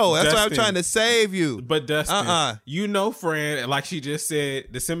know. That's why I'm Dustin. trying to save you. But Dustin, friend, like she just said,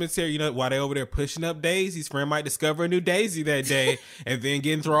 the cemetery, while they over there pushing up daisies, friend might discover a new daisy that day and then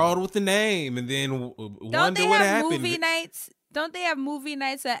get enthralled with the name and then wonder what happened. Movie nights? Don't they have movie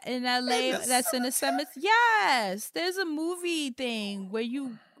nights in LA that's in the cemetery? Yes, there's a movie thing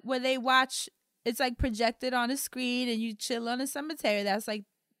where they watch. It's projected on a screen and you chill on a cemetery. That's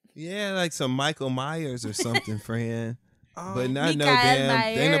Yeah, like some Michael Myers or something, friend. But not no Mikael damn.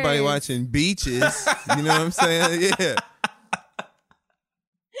 Myers. Ain't nobody watching Beaches. You know what I'm saying? Yeah.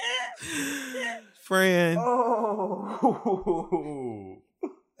 Friend. Oh.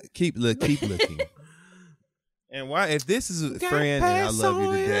 Keep looking. And why? If this is a friend, and I love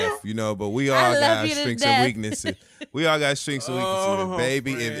you to death, but we all got strengths and weaknesses. We all got strengths and weaknesses,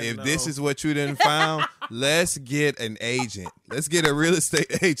 baby. If this is what you done found, let's get an agent. Let's get a real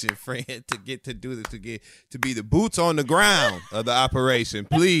estate agent, friend, to get to do this, to be the boots on the ground of the operation,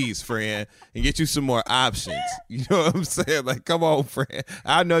 please, friend, and get you some more options. You know what I'm saying? Come on, friend.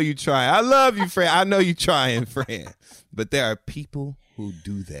 I know you trying. I love you, friend. I know you trying, friend. But there are people who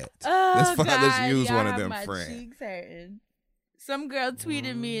do that. Let's use one of them, friend. Some girl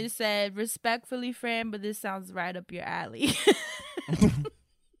tweeted me and said, "Respectfully, friend, but this sounds right up your alley."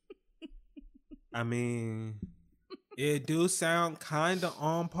 I mean, it do sound kind of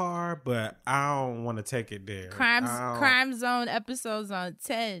on par, but I don't want to take it there. Crime Zone episodes on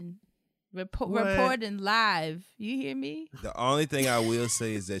 10. Reporting live. You hear me? The only thing I will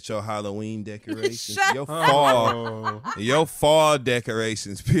say is that your Halloween decorations, Shut your fall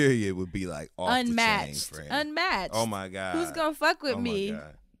decorations, period, would be off unmatched. the chain, friend. Unmatched. Oh my God. Who's gonna fuck with me?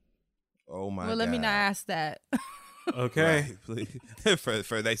 Oh my God. Well, let me not ask that. Okay. Right,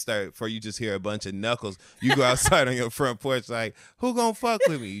 please. For you just hear a bunch of knuckles. You go outside on your front porch who gonna fuck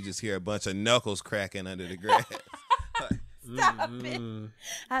with me? You just hear a bunch of knuckles cracking under the grass. Stop it.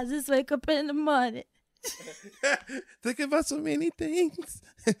 I just wake up in the morning. Thinking about so many things.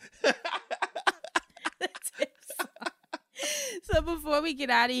 So before we get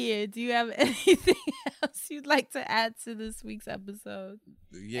out of here, do you have anything else you'd like to add to this week's episode?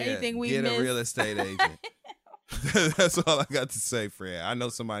 Yeah, anything we get missed? a real estate agent. That's all I got to say, Fred. I know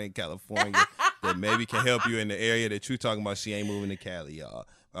somebody in California that maybe can help you in the area that you're talking about. She ain't moving to Cali, y'all.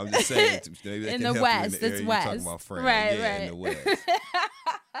 I'm just saying, maybe they in can the help West, you in the area it's you're West. talking about, friend. Right, yeah, right. in the West.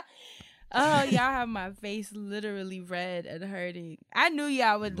 Oh, y'all have my face literally red and hurting. I knew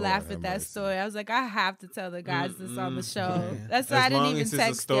y'all would Lord laugh have at that mercy. story. I was like, I have to tell the guys this on the show. Yeah. That's why I didn't even it's a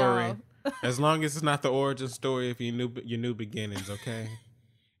text story. y'all. As long as it's not the origin story of your new beginnings, okay?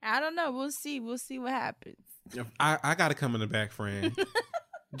 I don't know. We'll see. We'll see what happens. I gotta come in the back, friend.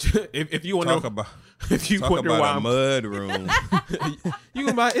 if you want Talk to about, if you talk wonder about why a I'm mud room. you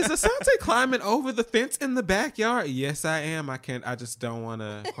can buy, is Asante climbing over the fence in the backyard? Yes, I am. I just don't want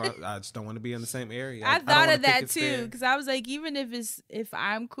to. I just don't want to be in the same area. I don't thought wanna of that think it's too, fair. because I was like, even if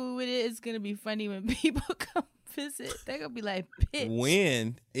I'm cool with it, it's gonna be funny when people come visit. They're gonna be like, bitch.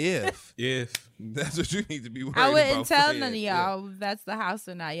 When, if If that's what you need to be worried I wouldn't about, tell friend. none of y'all if that's the house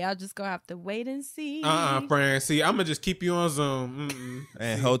or not. Y'all just gonna have to wait and see. friend. See, I'm gonna just keep you on Zoom. Mm-mm.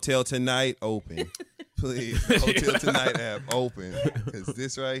 And Hotel Tonight open. Please. Hotel Tonight app open. Because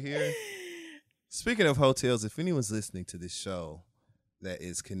this right here. Speaking of hotels, if anyone's listening to this show that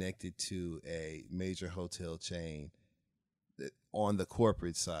is connected to a major hotel chain on the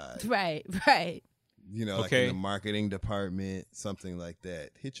corporate side, Right, right. You know, like in the marketing department, something like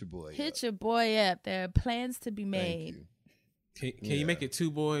that. Hit your boy Hit your boy up. There are plans to be made. Thank you. Can you make it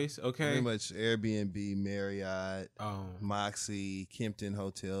 2 boys? Okay. Pretty much Airbnb, Marriott, Moxie, Kimpton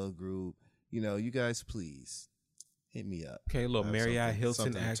Hotel Group. You know, you guys, please hit me up. Okay, a little Marriott Hilton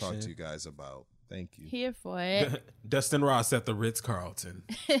something action. to talk to you guys about. Thank you. Here for it. Dustin Ross at the Ritz-Carlton.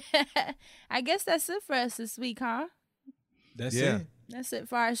 I guess that's it for us this week, huh? That's it. That's it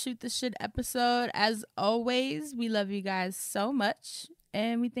for our Shoot the Shit episode. As always, we love you guys so much,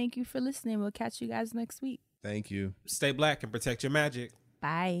 and we thank you for listening. We'll catch you guys next week. Thank you. Stay black and protect your magic.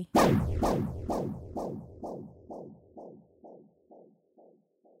 Bye.